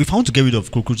 If I want to get rid of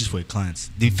cockroaches for a client,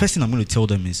 the first thing I'm going to tell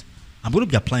them is, I'm going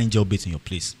to be applying gel bait in your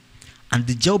place. And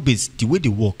the gel baits, the way they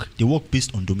work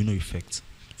based on domino effect.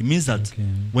 It means that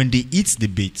when they eat the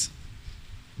bait,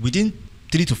 within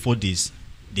 3 to 4 days,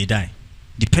 they die.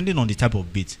 Depending on the type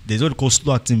of bait. There's what we call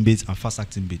slow-acting bait and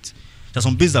fast-acting bait. There are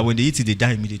some baits that when they eat it, they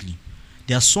die immediately.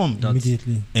 There are some that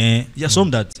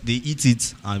some that they eat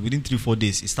it and within 3-4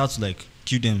 days, it starts to like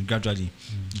kill them gradually.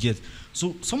 You get?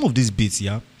 So some of these baits,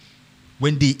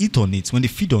 when they eat on it, when they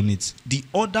feed on it, the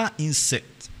other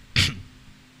insect,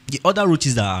 the other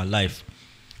roaches that are alive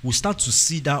will start to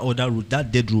see that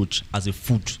dead roach as a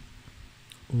food.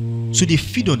 So they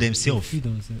feed on themselves.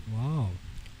 Wow.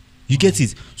 You get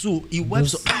it? So it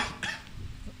wipes up.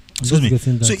 Excuse me.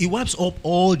 So it wipes up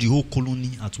all the whole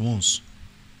colony at once.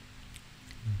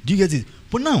 Do you get it?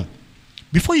 But now,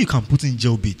 before you can put in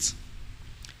gel bait,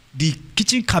 the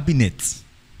kitchen cabinet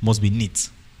must be neat.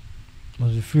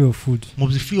 Must be free of food.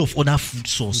 Must be free of other food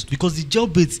source. Because the gel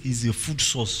bait is a food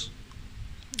source.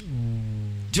 Do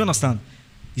you understand?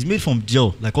 It's made from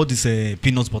gel, like all this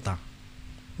peanut butter.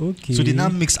 Okay. So they now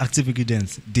mix active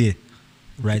ingredients there.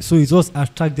 Right. So it just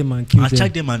attract them and kill them.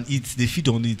 Attract them and eat. They feed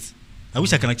on it. I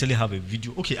wish I can actually have a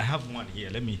video. Okay, I have one here.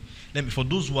 Let me. For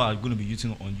those who are going to be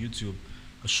using on YouTube,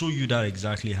 I'll show you that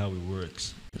exactly how it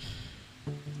works.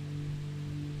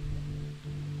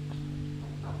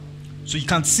 So you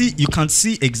can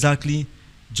see exactly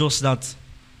just that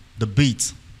the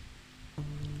bait.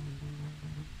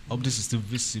 Hope this is still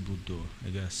visible though, I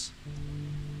guess.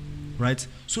 Right?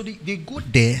 So they go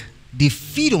there, they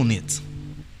feed on it.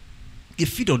 They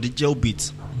feed on the gel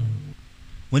bait.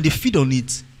 When they feed on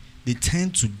it, they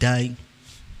tend to die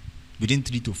within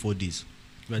 3 to 4 days.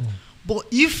 Right? But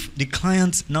if the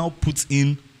client now puts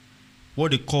in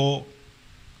what they call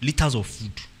liters of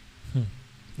food,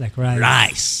 like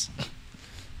rice,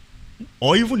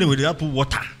 or even they will put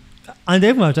water, and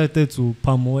they're even attracted to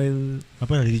palm oil.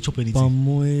 Apparently, they chop anything. Palm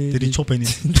oil. They chop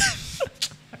anything.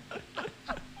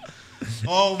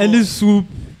 Any soup,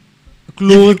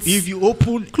 clothes. If you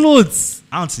open clothes,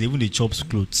 aunts, even they chop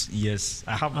clothes. Yes,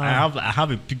 I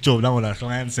have a picture of that one that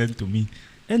client sent to me.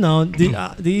 And now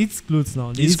they eat clothes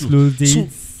now. They eat clothes. They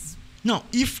eat. Now,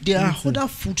 if there are other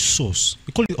food source,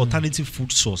 we call it alternative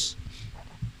food source.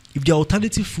 If they are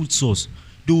alternative food source,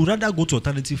 they would rather go to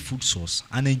alternative food source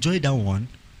and enjoy that one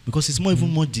because it's even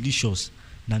more delicious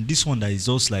than this one that is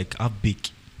just like half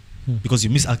baked because you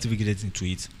misactivated into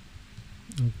it.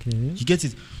 Okay. You get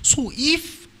it? So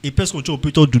if a pest control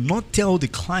operator do not tell the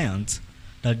client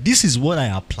that this is what I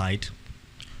applied,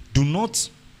 do not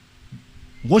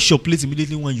wash your plate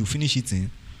immediately when you finish eating,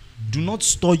 do not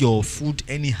store your food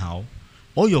anyhow,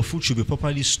 all your food should be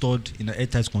properly stored in an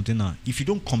airtight container. If you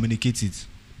don't communicate it,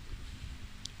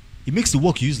 it makes the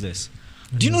work useless.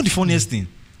 Do you know the funniest thing?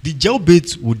 The gel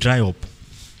bait will dry up.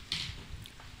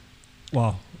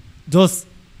 Wow. Just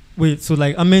wait, so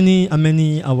like how many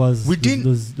hours within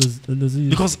those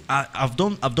because I've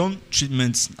done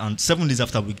treatments and 7 days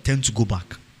after we tend to go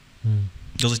back.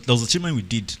 There was a treatment we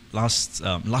did last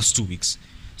 2 weeks.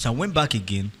 So I went back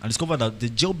again and discovered that the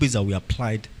gel baits that we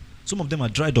applied, some of them are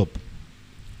dried up.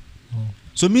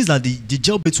 So it means that the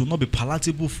gel baits will not be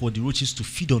palatable for the roaches to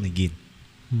feed on again.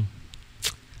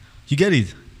 You get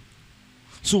it?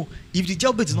 So if the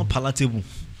gel bait is not palatable,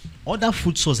 other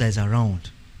food source that is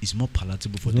around is more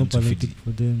palatable for them to feed it.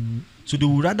 So they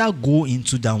would rather go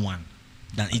into that one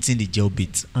than eating the gel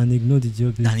bait. And ignore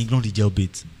the gel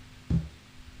bait.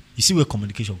 You see where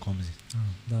communication comes in.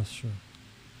 That's true.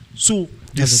 So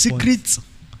the secret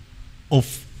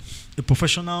of a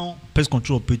professional pest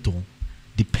control operator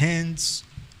depends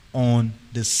on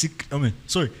the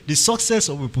success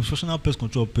of a professional pest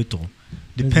control operator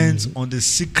depends on the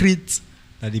secret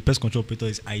that the pest control operator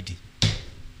is hiding.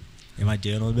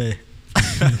 Imagine not there.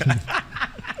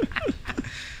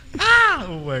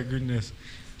 Oh my goodness.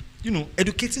 You know,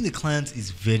 educating the client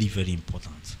is very, very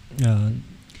important. Yeah.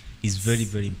 It's very,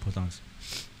 very important.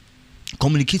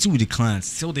 Communicating with the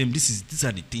clients, tell them these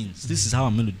are the things. This is how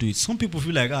I'm going to do it. Some people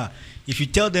feel like if you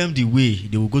tell them the way,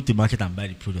 they will go to the market and buy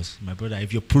the products. My brother,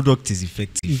 if your product is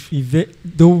effective,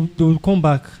 they'll come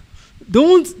back.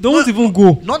 Don't even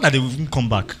go. Not that they will even come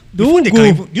back. You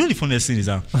know the funniest thing is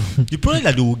that the product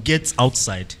that they will get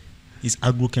outside is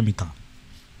agrochemical,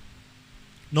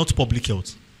 not public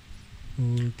health.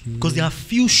 Okay. Because there are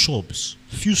few shops,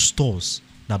 few stores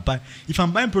that buy. If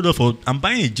I'm buying I'm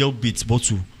buying a gel bait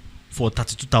bottle for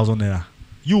 32,000 naira.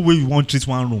 You want treat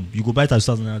one room, you go buy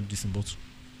 32,000 naira this bottle.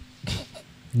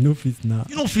 No fit now.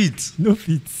 You don't fit. No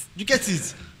fit. You get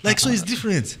it? Like so, it's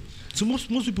different. So most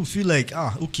people feel like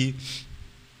okay.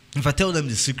 If I tell them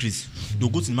the secrets, they'll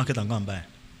go to the market and go and buy.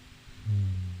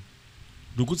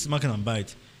 They'll go to the market and buy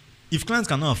it. If clients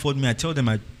cannot afford me, I tell them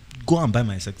I go and buy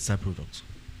my insecticide product.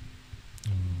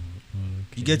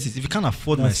 You get it? If you can't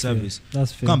afford my service,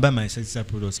 go and buy my insecticide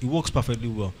products. It works perfectly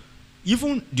well.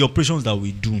 Even the operations that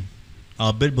we do,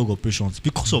 our bedbug operations,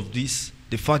 because of this,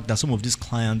 the fact that some of these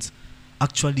clients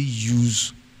actually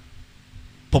use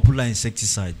popular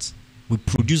insecticides, we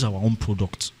produce our own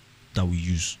product that we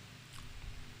use.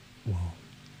 Wow.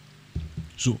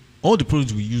 So all the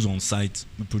products we use on site,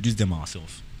 we produce them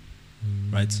ourselves.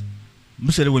 Right?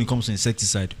 Mostly when it comes to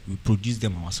insecticide, we produce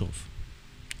them ourselves.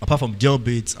 Apart from gel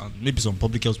baits and maybe some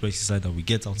public health pesticide that we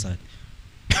get outside.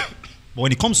 But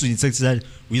when it comes to insecticide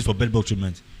we use for bedbug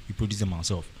treatment, we produce them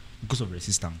ourselves because of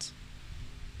resistance.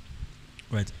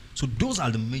 Right? So those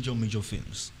are the major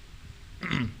things.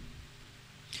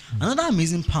 Another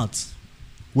amazing part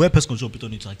where pest control people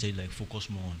need to actually focus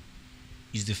more on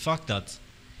is the fact that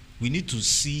we need to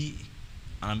see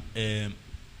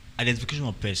identification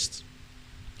of pests.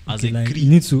 As you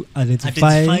need to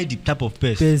identify the type of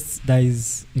pest that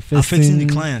is affecting the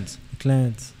client.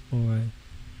 All right.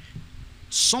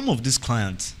 Some of these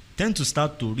clients tend to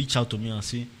start to reach out to me and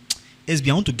say, SB,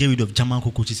 I want to get rid of German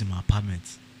cockroaches in my apartment.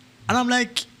 And I'm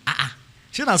like,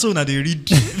 should I so that they read?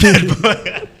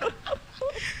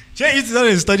 You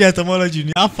to study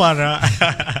etymology.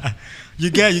 You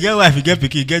get wife, you get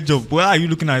picky, you get job. Where are you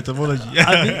looking at etymology?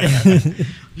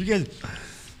 You get.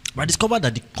 But I discovered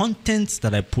that the content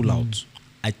that I pull out,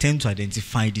 I tend to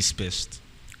identify this pest.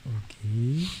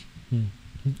 Okay.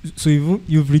 So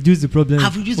you've reduced the problem.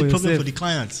 I've reduced the problem yourself. for the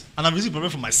clients, and I've reduced the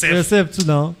problem for myself. For yourself too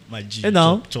now. My G. And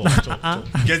now, chop.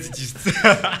 Get the gist.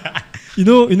 I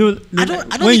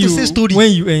don't need to say story.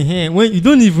 When you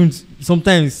don't even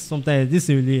sometimes this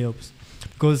really helps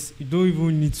because you don't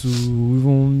even need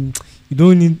to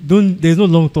there's no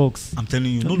long talks. I'm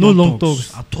telling you, no long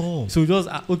talks at all. So just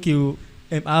okay,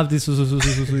 I have this so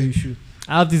issue.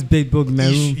 I have this bed bug in my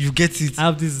room. You get it. I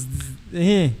have this.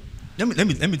 Let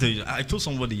me tell you. I told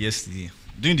somebody yesterday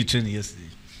during the training yesterday.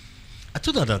 I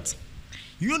told her that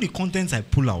the contents I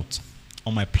pull out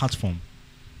on my platform.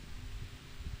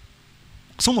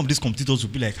 Some of these competitors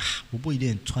will be like, boy, you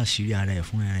didn't trust You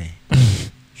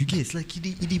get it's like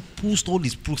he post all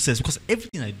this process because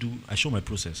everything I do, I show my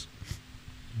process.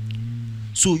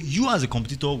 So you as a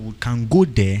competitor can go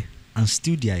there and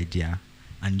steal the idea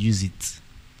and use it.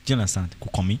 Do you understand?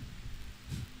 Kukomi.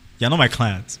 You're not my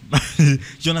client.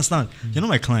 You understand? You're not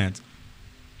my client.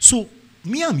 So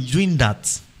me, I'm doing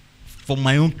that for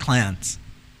my own clients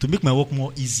to make my work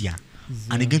more easier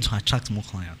and again to attract more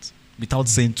clients without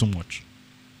saying too much.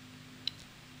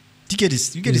 Do you get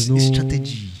this? You get this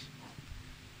strategy.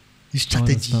 This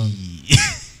strategy.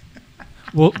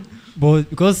 Well, but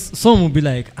because some will be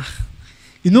like,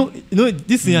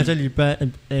 this thing actually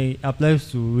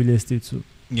applies to real estate too.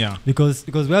 Yeah. Because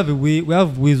we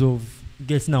have ways of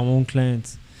getting our own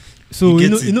clients. So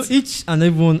each and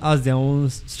everyone has their own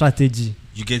strategy.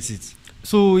 You get it.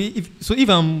 So if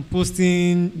I'm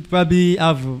posting, probably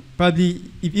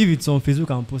if it's on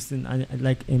Facebook, I'm posting and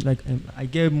I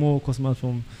get more customers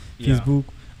from Facebook,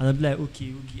 and I'll be like,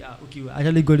 okay, I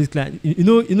actually got this client.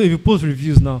 If you post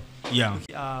reviews now,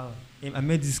 I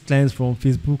met these clients from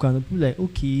Facebook, and people like,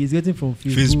 okay, he's getting from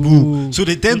Facebook. So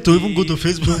they tend to even go to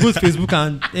Facebook. Go to Facebook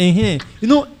and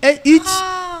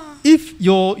if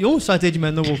your own strategy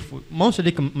might not work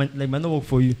might not work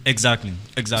for you. Exactly.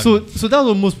 So that's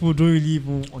what most people don't really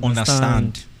even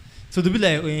understand. So they'll be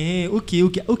like,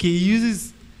 okay, he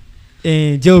uses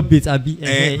gel bits. Maybe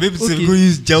they go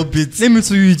use gel bits. Let me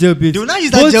to use gel bits. They will not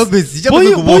use that gel bits. But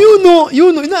you know,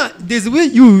 there's a way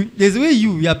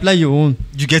you apply your own.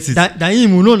 You get it. That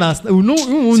him will not understand. Will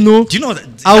know. Do you know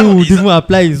that? How would even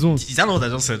apply his own? Is that what I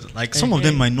just said? Like some of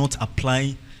them might not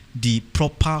apply the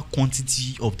proper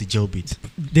quantity of the gel bit.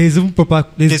 There's proper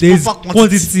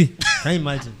quantity. Can you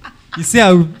imagine? You see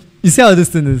how this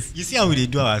thing is. You see how we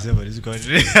do ourselves in this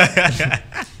country.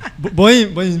 But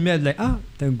in me, like,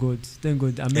 thank God. I'm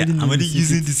already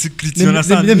using the secret. You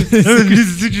understand? Let me use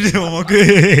the secret.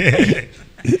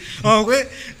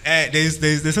 There's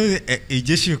something a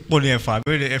Jeshi Pony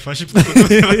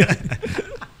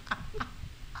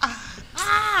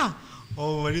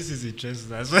Oh, this is interesting.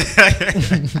 That's why.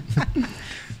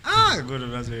 Good.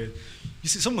 That's very. You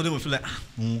see, some of them will feel like,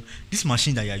 this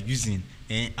machine that you're using,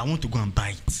 I want to go and buy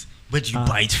it. Where do you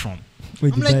buy it from?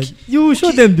 I'm like, you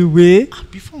show them the way.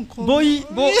 Before but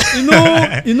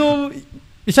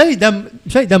especially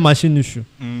that machine issue.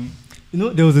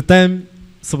 There was a time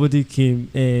somebody came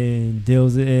and there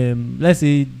was let's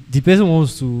say the person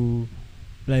wants to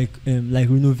like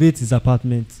renovate his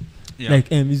apartment,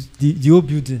 the whole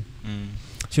building.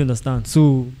 You understand?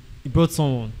 So he brought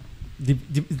someone.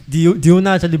 The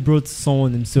owner actually brought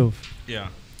someone himself. Yeah.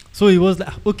 So he was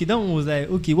like, okay, that one was like,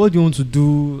 okay, what do you want to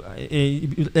do?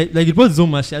 Like he brought his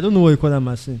own machine. I don't know what you call that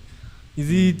machine. Is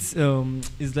it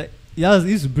it's like he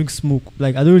used to bring smoke.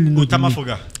 Like I don't really know.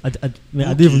 Tamafoga. I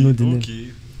don't even know the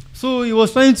name. So he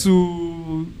was trying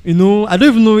to, I don't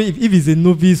even know if he's a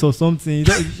novice or something.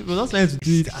 He was just trying to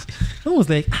do it. I was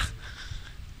like,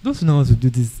 don't you know how to do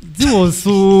this? This was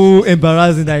so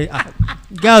embarrassing that I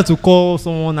had to call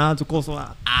someone. Well,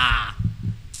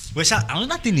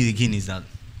 another thing again is that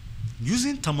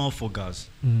using thermal fogers,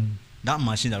 that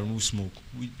machine that removes smoke,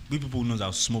 we people know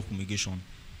that smoke fumigation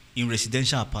in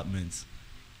residential apartments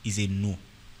is a no.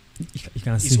 You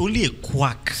can see. It's only a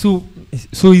quack. So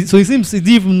it seems he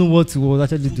didn't even know what he was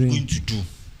actually going to do.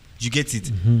 You get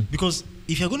it? Because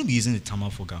if you're going to be using a thermal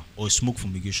fogger or a smoke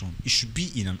fumigation, it should be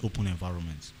in an open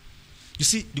environment. You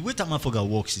see, the way thermal fogger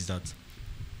works is that so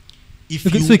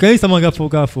you can use thermal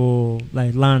fogger for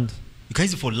like land. You can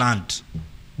use it for land.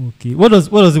 Okay. What does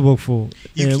it work for?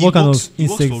 What kind of insects? It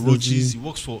works for roaches.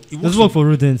 It does work for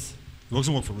rodents. It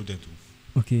doesn't work for rodents.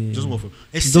 Okay. It doesn't work for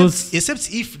except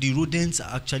if the rodents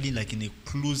are actually like in a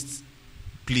closed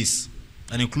place.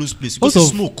 Because it's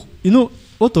smoke.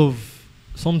 What of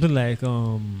something like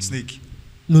snake?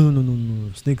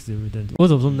 No. Snakes are redundant.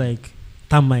 What of something like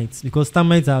termites? Because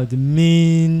termites are the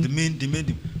main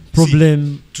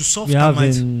problem. See, to solve we have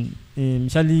termites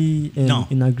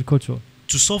in agriculture.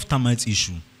 To solve termites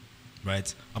issue,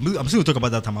 right? I'm still going to talk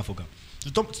about that termifoga.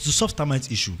 To solve termites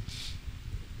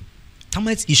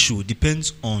issue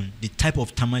depends on the type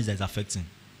of termites that is affecting.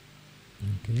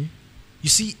 Okay. You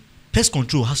see, pest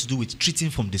control has to do with treating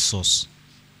from the source.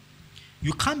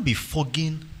 You can't be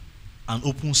fogging an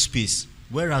open space,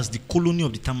 whereas the colony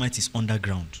of the termite is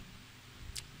underground.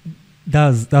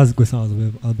 That's the question I was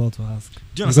about to ask.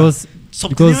 Do you understand?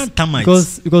 Subterranean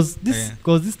termites. Because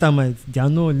these termites, they are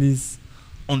not always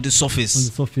on the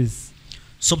surface.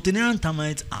 Subterranean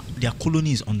termites, their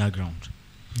colony is underground.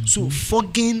 Mm-hmm. So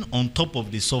fogging on top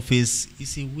of the surface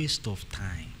is a waste of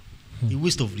time, a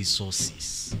waste of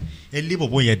resources. You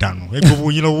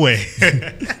know where?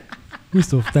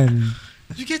 Waste of time.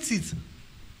 You get it?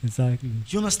 Exactly.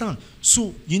 You understand?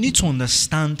 So you need to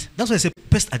understand. That's why I say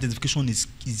pest identification is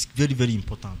very, very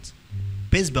important.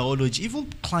 Pest biology, even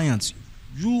clients,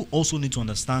 you also need to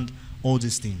understand all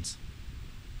these things.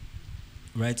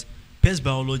 Right? Pest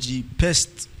biology,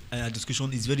 pest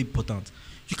identification is very important.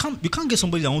 You can't get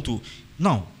somebody that want to.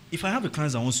 Now, if I have a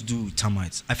client that wants to do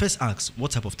termites, I first ask,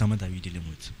 what type of termite are you dealing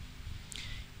with?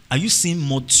 Are you seeing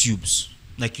mud tubes?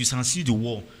 Like you can see the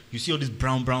wall, you see all this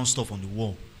brown stuff on the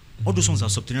wall. All those ones are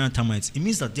subterranean termites. It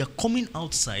means that they are coming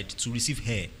outside to receive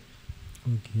air.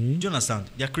 Okay. Do you understand?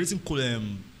 They are creating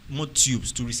mud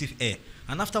tubes to receive air.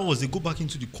 And afterwards, they go back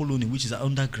into the colony, which is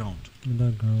underground.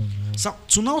 Yeah. So,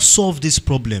 to now solve this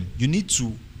problem, you need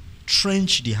to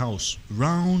trench the house,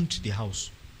 round the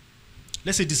house.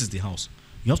 Let's say this is the house.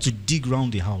 You have to dig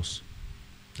round the house,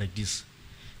 like this.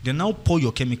 Then now pour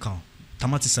your chemical,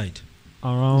 termiticide,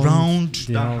 around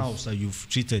that house that you've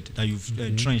treated, that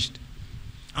you've trenched.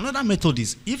 Another method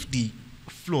is, if the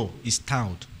floor is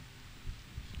tiled,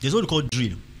 there's what we call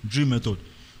drill method.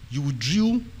 You will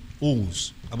drill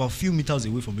holes about a few meters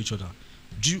away from each other.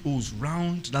 Drill holes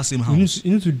round that same house.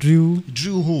 You need to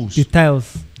drill holes. The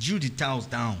tiles. Drill the tiles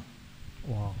down.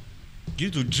 Wow. You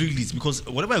need to drill it, because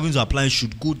whatever you're going to apply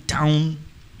should go down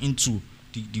into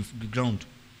the ground,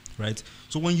 right?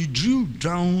 So when you drill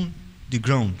down the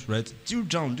ground, right? Drill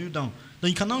down. Then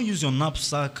you can now use your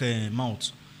knapsack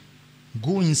mouth.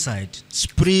 Go inside,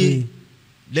 spray,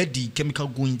 let the chemical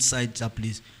go inside that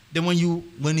place. Then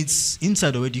when it's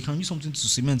inside already, you can use something to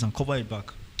cement and cover it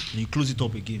back. And you close it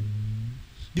up again.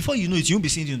 Before you know it, you won't be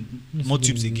seeing the mud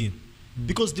tubes again.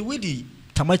 Because the way the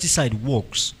termiticide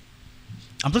works,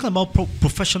 I'm talking about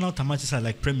professional termiticide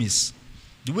like Premise.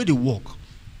 The way they work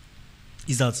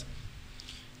is that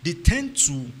they tend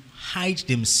to hide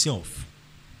themselves.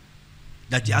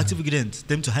 That the active ingredients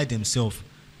tend to hide themselves.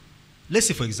 Let's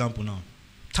say, for example, now,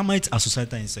 termites are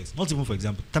societal insects. Not even for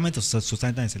example, termites are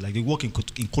societal insects. Like they work in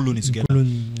colonies together.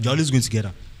 They're always going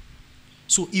together.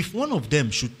 So if one of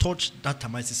them should touch that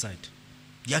termiticide,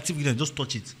 the active ingredient just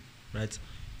touch it, right?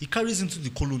 It carries into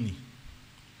the colony.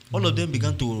 All of them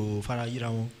began to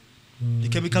the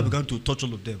chemical began to touch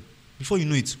all of them. Before you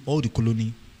know it, all the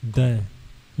colony die.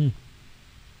 You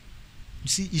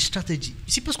see, it's strategy.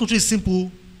 You see, pest control is simple.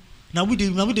 Now we make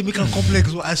it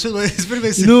complex. I swear it's very,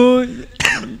 very simple.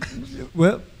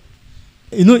 Well,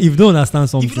 if you don't understand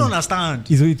something,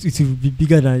 it will be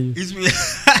bigger than you.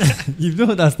 If you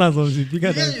don't understand something,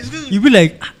 bigger than you. You'll be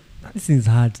like, this is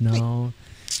hard now.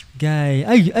 Guy,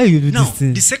 how you do this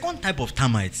thing? The second type of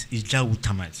termite is drywood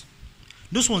termites.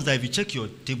 Those ones that if you check your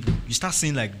table, you start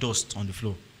seeing like dust on the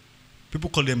floor. People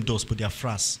call them dust, but they are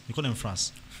frass. You call them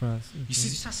frass. Okay. You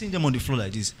start seeing them on the floor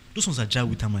like this. Those ones are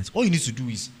drywood termites. All you need to do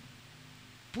is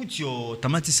put your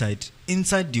termiticide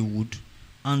inside the wood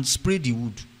and spray the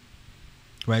wood.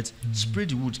 Right? Spray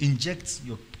the wood. Inject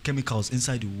your chemicals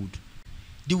inside the wood.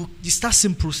 They start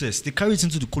same process. They carry it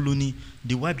into the colony.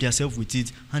 They wipe themselves with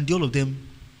it, and all of them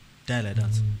die like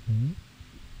that.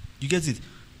 You get it?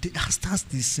 That's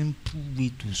the simple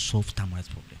way to solve termite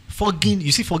problem. Fogging,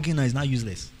 you see, fogging now is now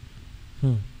useless.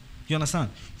 You understand?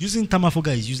 Using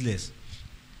termifoga is useless.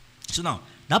 So now,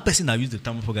 that person that used the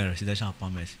termifoga in residential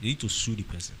apartments, you need to sue the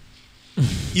person.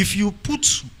 If you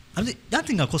put, that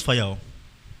thing can cause fire.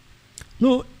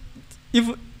 No,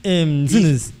 if in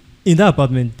that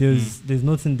apartment there's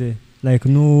nothing there, like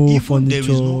no even furniture.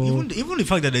 There is even the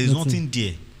fact that there is nothing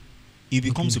there, it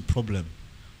becomes a problem,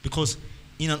 because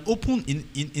in an open,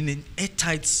 in an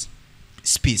airtight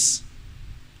space,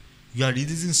 you are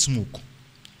releasing smoke.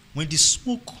 When the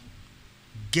smoke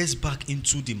gets back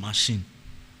into the machine,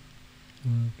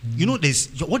 you know,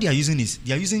 what they are using is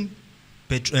they are using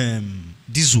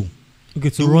diesel. Okay,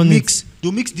 so they'll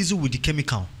mix diesel with the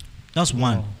chemical. That's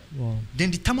one. Wow.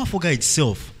 Then the thermal fogger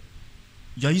itself,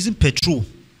 you are using petrol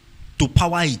to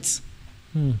power it.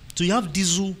 So you have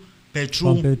diesel,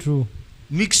 petrol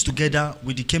mixed together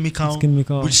with the chemical.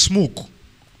 With smoke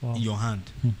in your hand.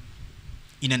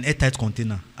 In an airtight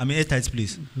container. I mean airtight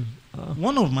place.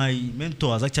 One of my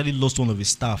mentors actually lost one of his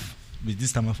staff with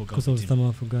this thermal fogger. Because of the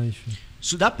thermal fogger issue.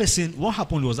 So that person, what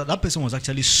happened was that person was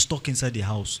actually stuck inside the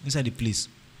house, inside the place.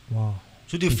 Wow.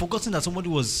 So they've forgotten that somebody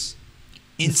was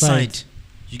inside.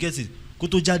 You get it? Go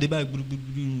to jar the bag,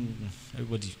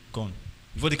 everybody gone.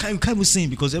 Before they can't even see him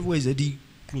because everywhere is already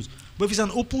closed. But if it's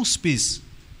an open space,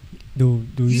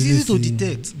 it's easy to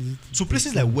detect. So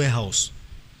places like warehouse,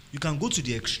 you can go to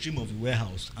the extreme of the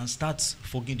warehouse and start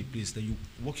fogging the place. Then you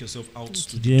walk yourself out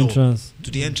to the door, entrance.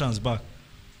 To the entrance back.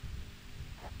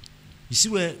 You see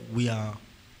where we are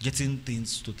getting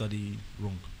things totally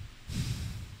wrong.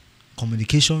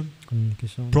 Communication.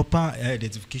 Proper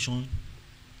identification.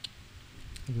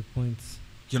 Good point.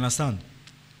 You understand?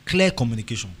 Clear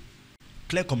communication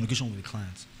with the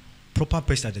clients. Proper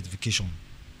pest identification.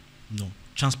 No.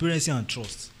 Transparency and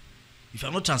trust. If you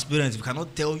are not transparent, if we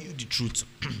cannot tell you the truth,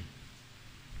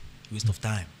 waste of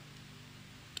time.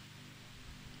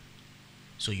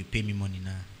 So you pay me money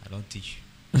now. I don't teach you.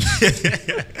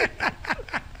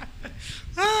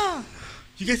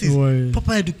 You get it? Why?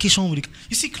 Proper education with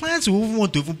you see, clients who even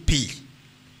want to even pay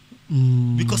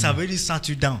because I've already sat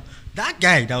you down. That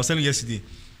guy that I was telling you yesterday,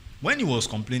 when he was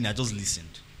complaining, I just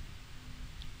listened.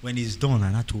 When he's done,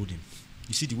 and I told him,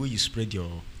 you see the way you spread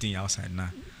your thing outside now.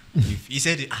 If he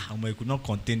said, I could not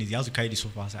contain it. He has to carry the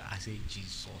sofa outside. I said,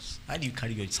 Jesus, how do you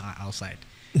carry your child outside?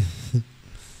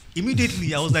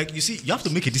 Immediately, I was like, you see, you have to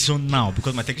make a decision now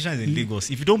because my technician is in Lagos.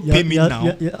 If you don't pay me now,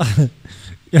 you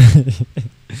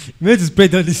need to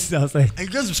spread all this outside. I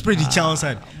just spread the child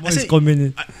outside. I said,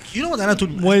 coming you know what I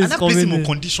told me? And I placed him on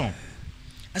condition.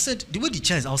 I said, the way the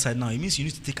chair is outside now, it means you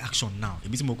need to take action now. It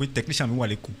means I'm technician. I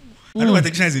know my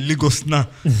technician is in Lagos now.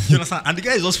 You understand? And the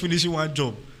guy is just finishing one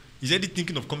job. He's already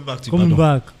thinking of coming back to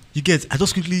Ibadan. You get? I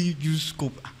just quickly use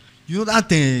scope. You know that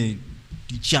the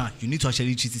chair, you need to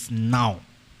actually treat it now.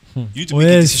 You need to make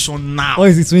a decision now. Or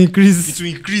is it to increase? It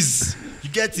will increase. You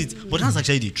get it? But that's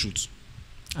actually the truth.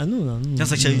 I know.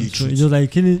 That's actually the truth.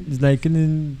 It's like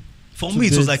killing. For me,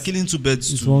 it was like killing two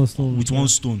birds with one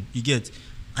stone. You get?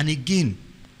 And again,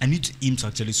 I need him to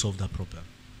actually solve that problem.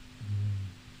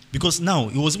 Because now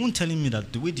he was even telling me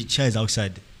that the way the chair is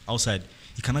outside,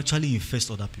 it can actually infest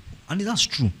other people. And that's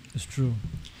true. It's true.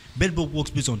 Bedbug works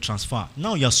based on transfer.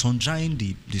 Now you're sun drying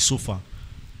the sofa.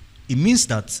 It means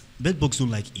that bedbugs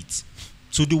don't like it.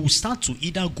 So they will start to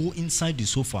either go inside the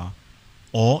sofa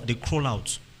or they crawl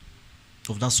out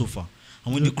of that sofa.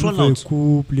 And when they crawl out,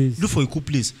 look for a cool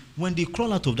place. When they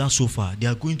crawl out of that sofa, they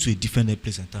are going to a different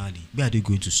place entirely. Where are they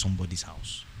going to? Somebody's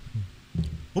house.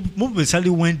 Most especially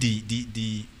when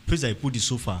the place that you put the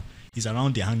sofa is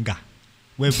around the hanger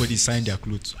where everybody sign their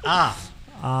clothes.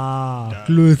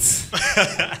 Clothes.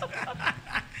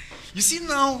 You see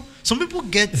now, some people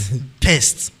get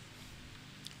pest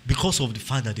because of the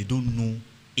fact that they don't know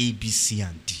A, B, C,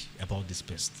 and D about this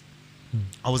pest.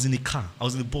 I was in the car. I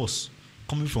was in the bus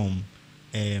coming from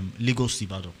Lagos to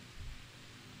Ibadan.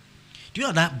 Do you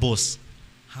know that bus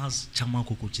has German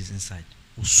cockroaches inside?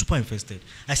 It was super infested.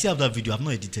 I still have that video. I've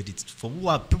not edited it. For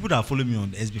people that are following me on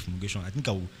SB Fumigation, I think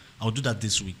I'll do that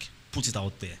this week. Put it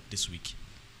out there this week.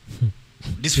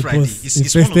 This Friday.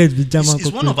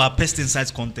 It's one of our Pest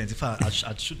Insights content. In fact,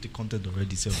 I'd shoot the content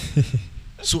already. So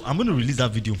I'm going to release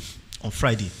that video on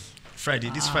Friday.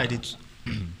 This Friday.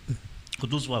 For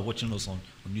those who are watching us on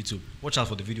YouTube, watch out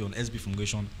for the video on SB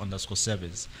Fumigation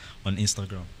 _service on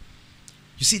Instagram.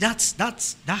 You see,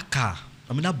 that car,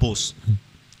 that bus.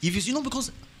 If it's,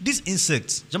 because these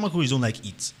insects, German cockroaches don't like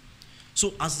it.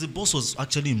 So as the bus was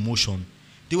actually in motion,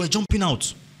 they were jumping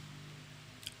out.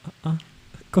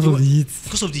 Because of the heat.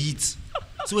 Because of the heat.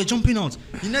 So we're jumping out.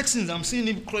 The next thing, I'm seeing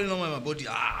him crawling on my body.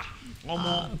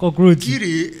 Cockroach.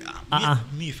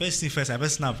 Me, first thing first, I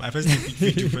first snap. I first take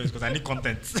video first because I need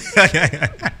content.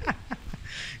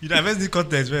 I first need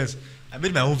content first. I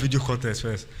made my own video content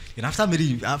first. And after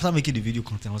making the video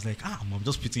content, I was like, I'm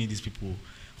just putting in these people.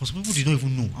 Because some people don't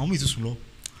even know. How many is slow?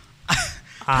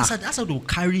 That's how they'll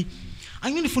carry.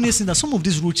 I mean, the funniest thing that some of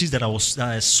these roaches that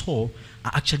I saw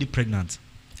are actually pregnant.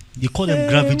 They call them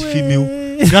gravid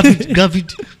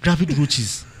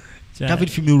roaches. Gravid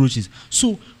female roaches.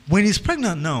 So when he's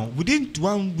pregnant now, within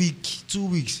 1 week, 2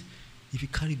 weeks, if you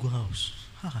carry go house,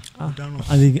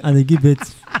 and they give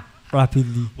birth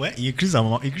rapidly. Well, increase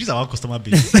our customer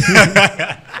base.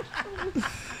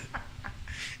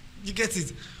 You get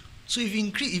it. So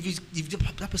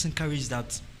if that person carries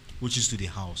that roaches to the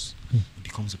house, it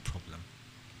becomes a problem.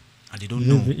 And they don't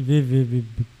know. Very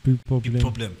big problem. Big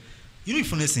problem. You know, the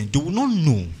funny thing, they will not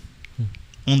know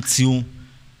until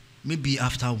maybe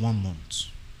after 1 month,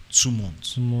 2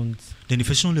 months. 2 months. Then the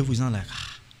infection level is not like,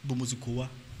 Bomozikowa.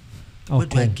 Where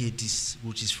do I get these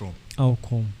roaches from? How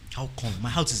come? How come? My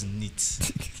house is neat.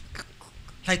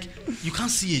 Like, you can't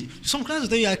see it. Some clients will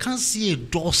tell you, I can't see a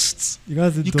dust. You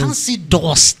can't see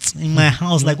dust in my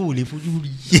house. Like, oh, you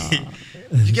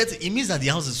get it? It means that the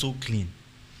house is so clean,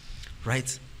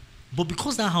 right? But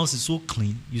because that house is so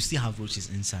clean, you still have roaches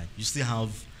inside. You still have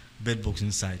bed bugs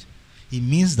inside. It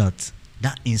means that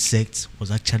insect was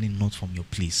actually not from your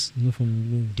place. Not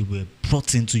from they were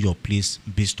brought into your place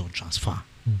based on transfer.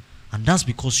 And that's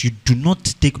because you do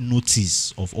not take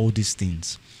notice of all these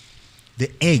things.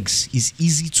 The eggs is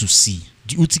easy to see.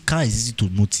 The utica is easy to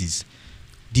notice.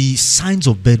 The signs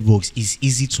of bed bugs is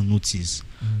easy to notice.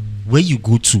 Where you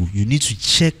go to, you need to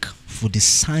check for the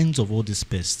signs of all these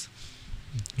pests.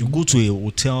 You go to a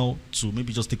hotel to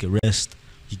maybe just take a rest.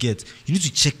 You need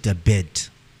to check their bed.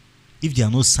 If there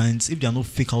are no signs, if there are no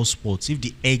fecal spots, if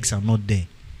the eggs are not there,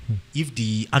 if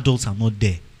the adults are not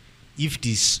there, if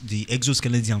the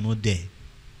exoskeletons are not there,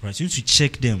 right? You need to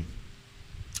check them.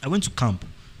 I went to camp.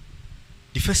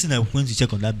 The first thing I went to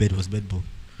check on that bed was bed bug.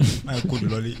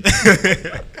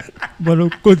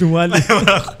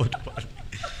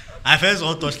 I first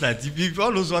all touched that. If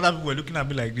all those other people were looking at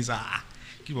me like this,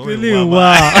 really?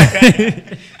 Wow.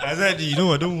 I said, you know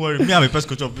what, don't worry. Me, I'm a pest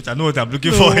control operator. I know what I'm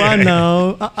looking for.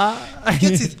 Now.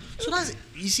 Get it? So that's,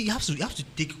 you see, you have to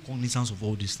take cognizance of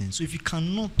all these things. So if you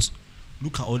cannot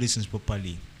look at all these things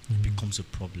properly, it becomes a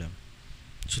problem.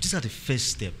 So these are the first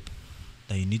step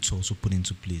that you need to also put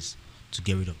into place to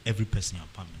get rid of every pest in your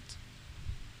apartment.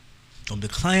 From the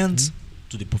client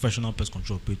to the professional pest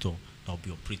control operator that will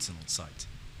be operating on site.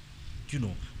 You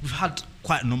know, we've had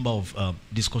quite a number of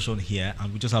discussion here,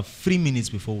 and we just have 3 minutes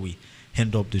before we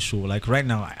end up the show. Like right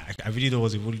now, I really don't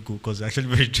want to really go because it's actually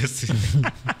very interesting.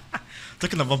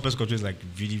 Talking about pest control is like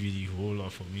really, really a whole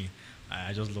lot for me.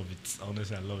 I just love it.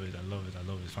 Honestly, I love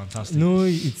it. Fantastic. No,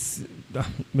 it's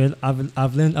well,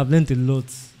 I've learned a lot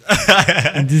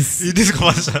in this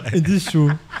conversation, in this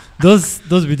show. Those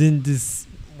within this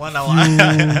 1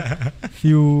 hour,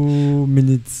 few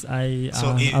minutes,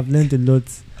 I've learned a lot,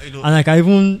 and like I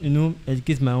even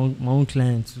educate my own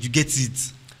clients. You get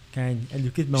it. Can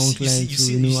educate my own clients,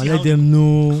 I let them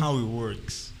know how it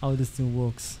works, how this thing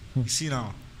works. You see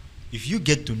now, if you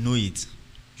get to know it,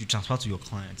 you transfer to your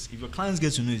clients. If your clients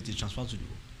get to know it, they transfer to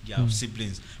their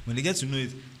siblings. When they get to know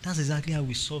it, that's exactly how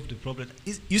we solve the problem.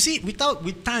 You see, with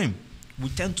time, we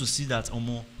tend to see that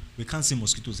we can't see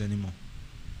mosquitoes anymore.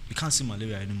 We can't see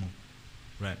malaria anymore,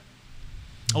 right?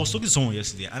 I was talking to someone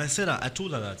yesterday, and I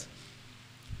told her that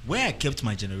where I kept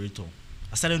my generator,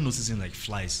 I started noticing like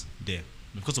flies there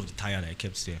because of the tire that I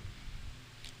kept there.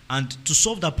 And to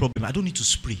solve that problem, I don't need to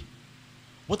spray.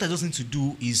 What I just need to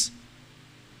do is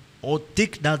or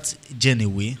take that gen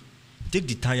away, take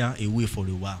the tire away for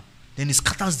a while, then it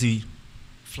scatters the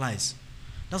flies.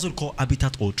 That's what we call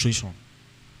habitat alteration.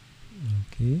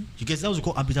 Okay. You get that? What we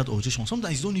call habitat alteration.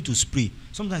 Sometimes you don't need to spray.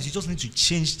 Sometimes you just need to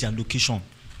change their location.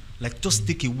 Like just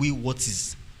take away what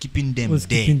is keeping them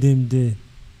there.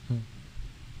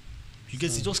 You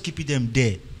get it? Just keeping them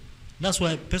there. That's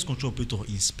why pest control operator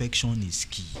inspection is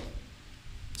key.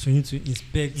 So you need to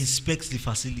inspect the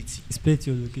facility. Inspect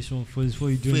your location before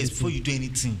you do anything. Before you do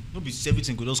anything. Not be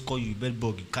everything could just call you bed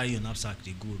bug, you carry your knapsack,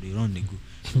 they run, they go.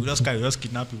 You just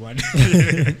kidnap you one.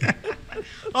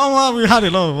 Oh well, we had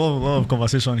a lot of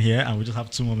conversation here, and we just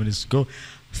have 2 more minutes to go.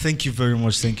 Thank you very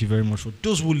much for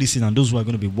those who listen and those who are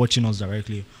going to be watching us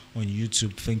directly on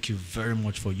YouTube. Thank you very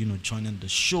much for joining the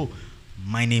show.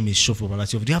 My name is Shofo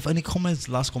Balatio. Do you have any comments?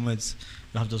 Last comments?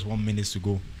 We have just 1 minute to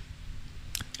go.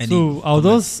 So I'll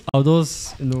just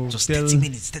just 30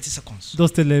 minutes, 30 seconds.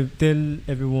 Just tell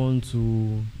everyone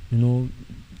to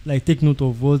like take note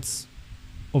of what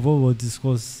we'll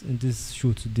discuss in this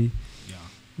show today. Yeah.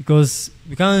 Because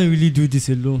we can't really do this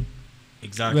alone.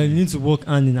 Exactly. We need to work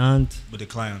hand in hand with the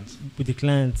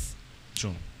clients.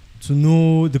 Sure. To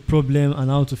know the problem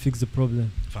and how to fix the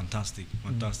problem. Fantastic.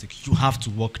 You have to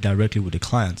work directly with the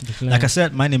client. Like I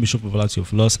said, my name is Shofo Balatio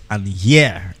of Loss, and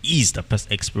here is the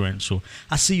PestXperience Show.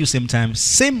 I see you same time,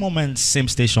 same moment, same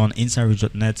station,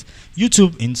 InsideRadio.net,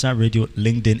 YouTube, Inside Radio,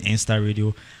 LinkedIn, Inside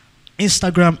Radio,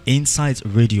 Instagram, Inside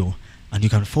Radio. And you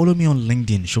can follow me on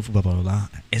LinkedIn, Shofo Babalola,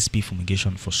 SB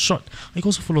Fumigation for short. You can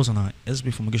also follow us on our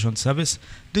SB Fumigation service.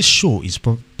 This show is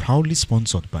proudly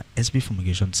sponsored by SB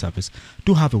Fumigation service.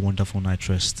 Do have a wonderful night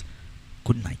rest.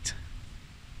 Good night.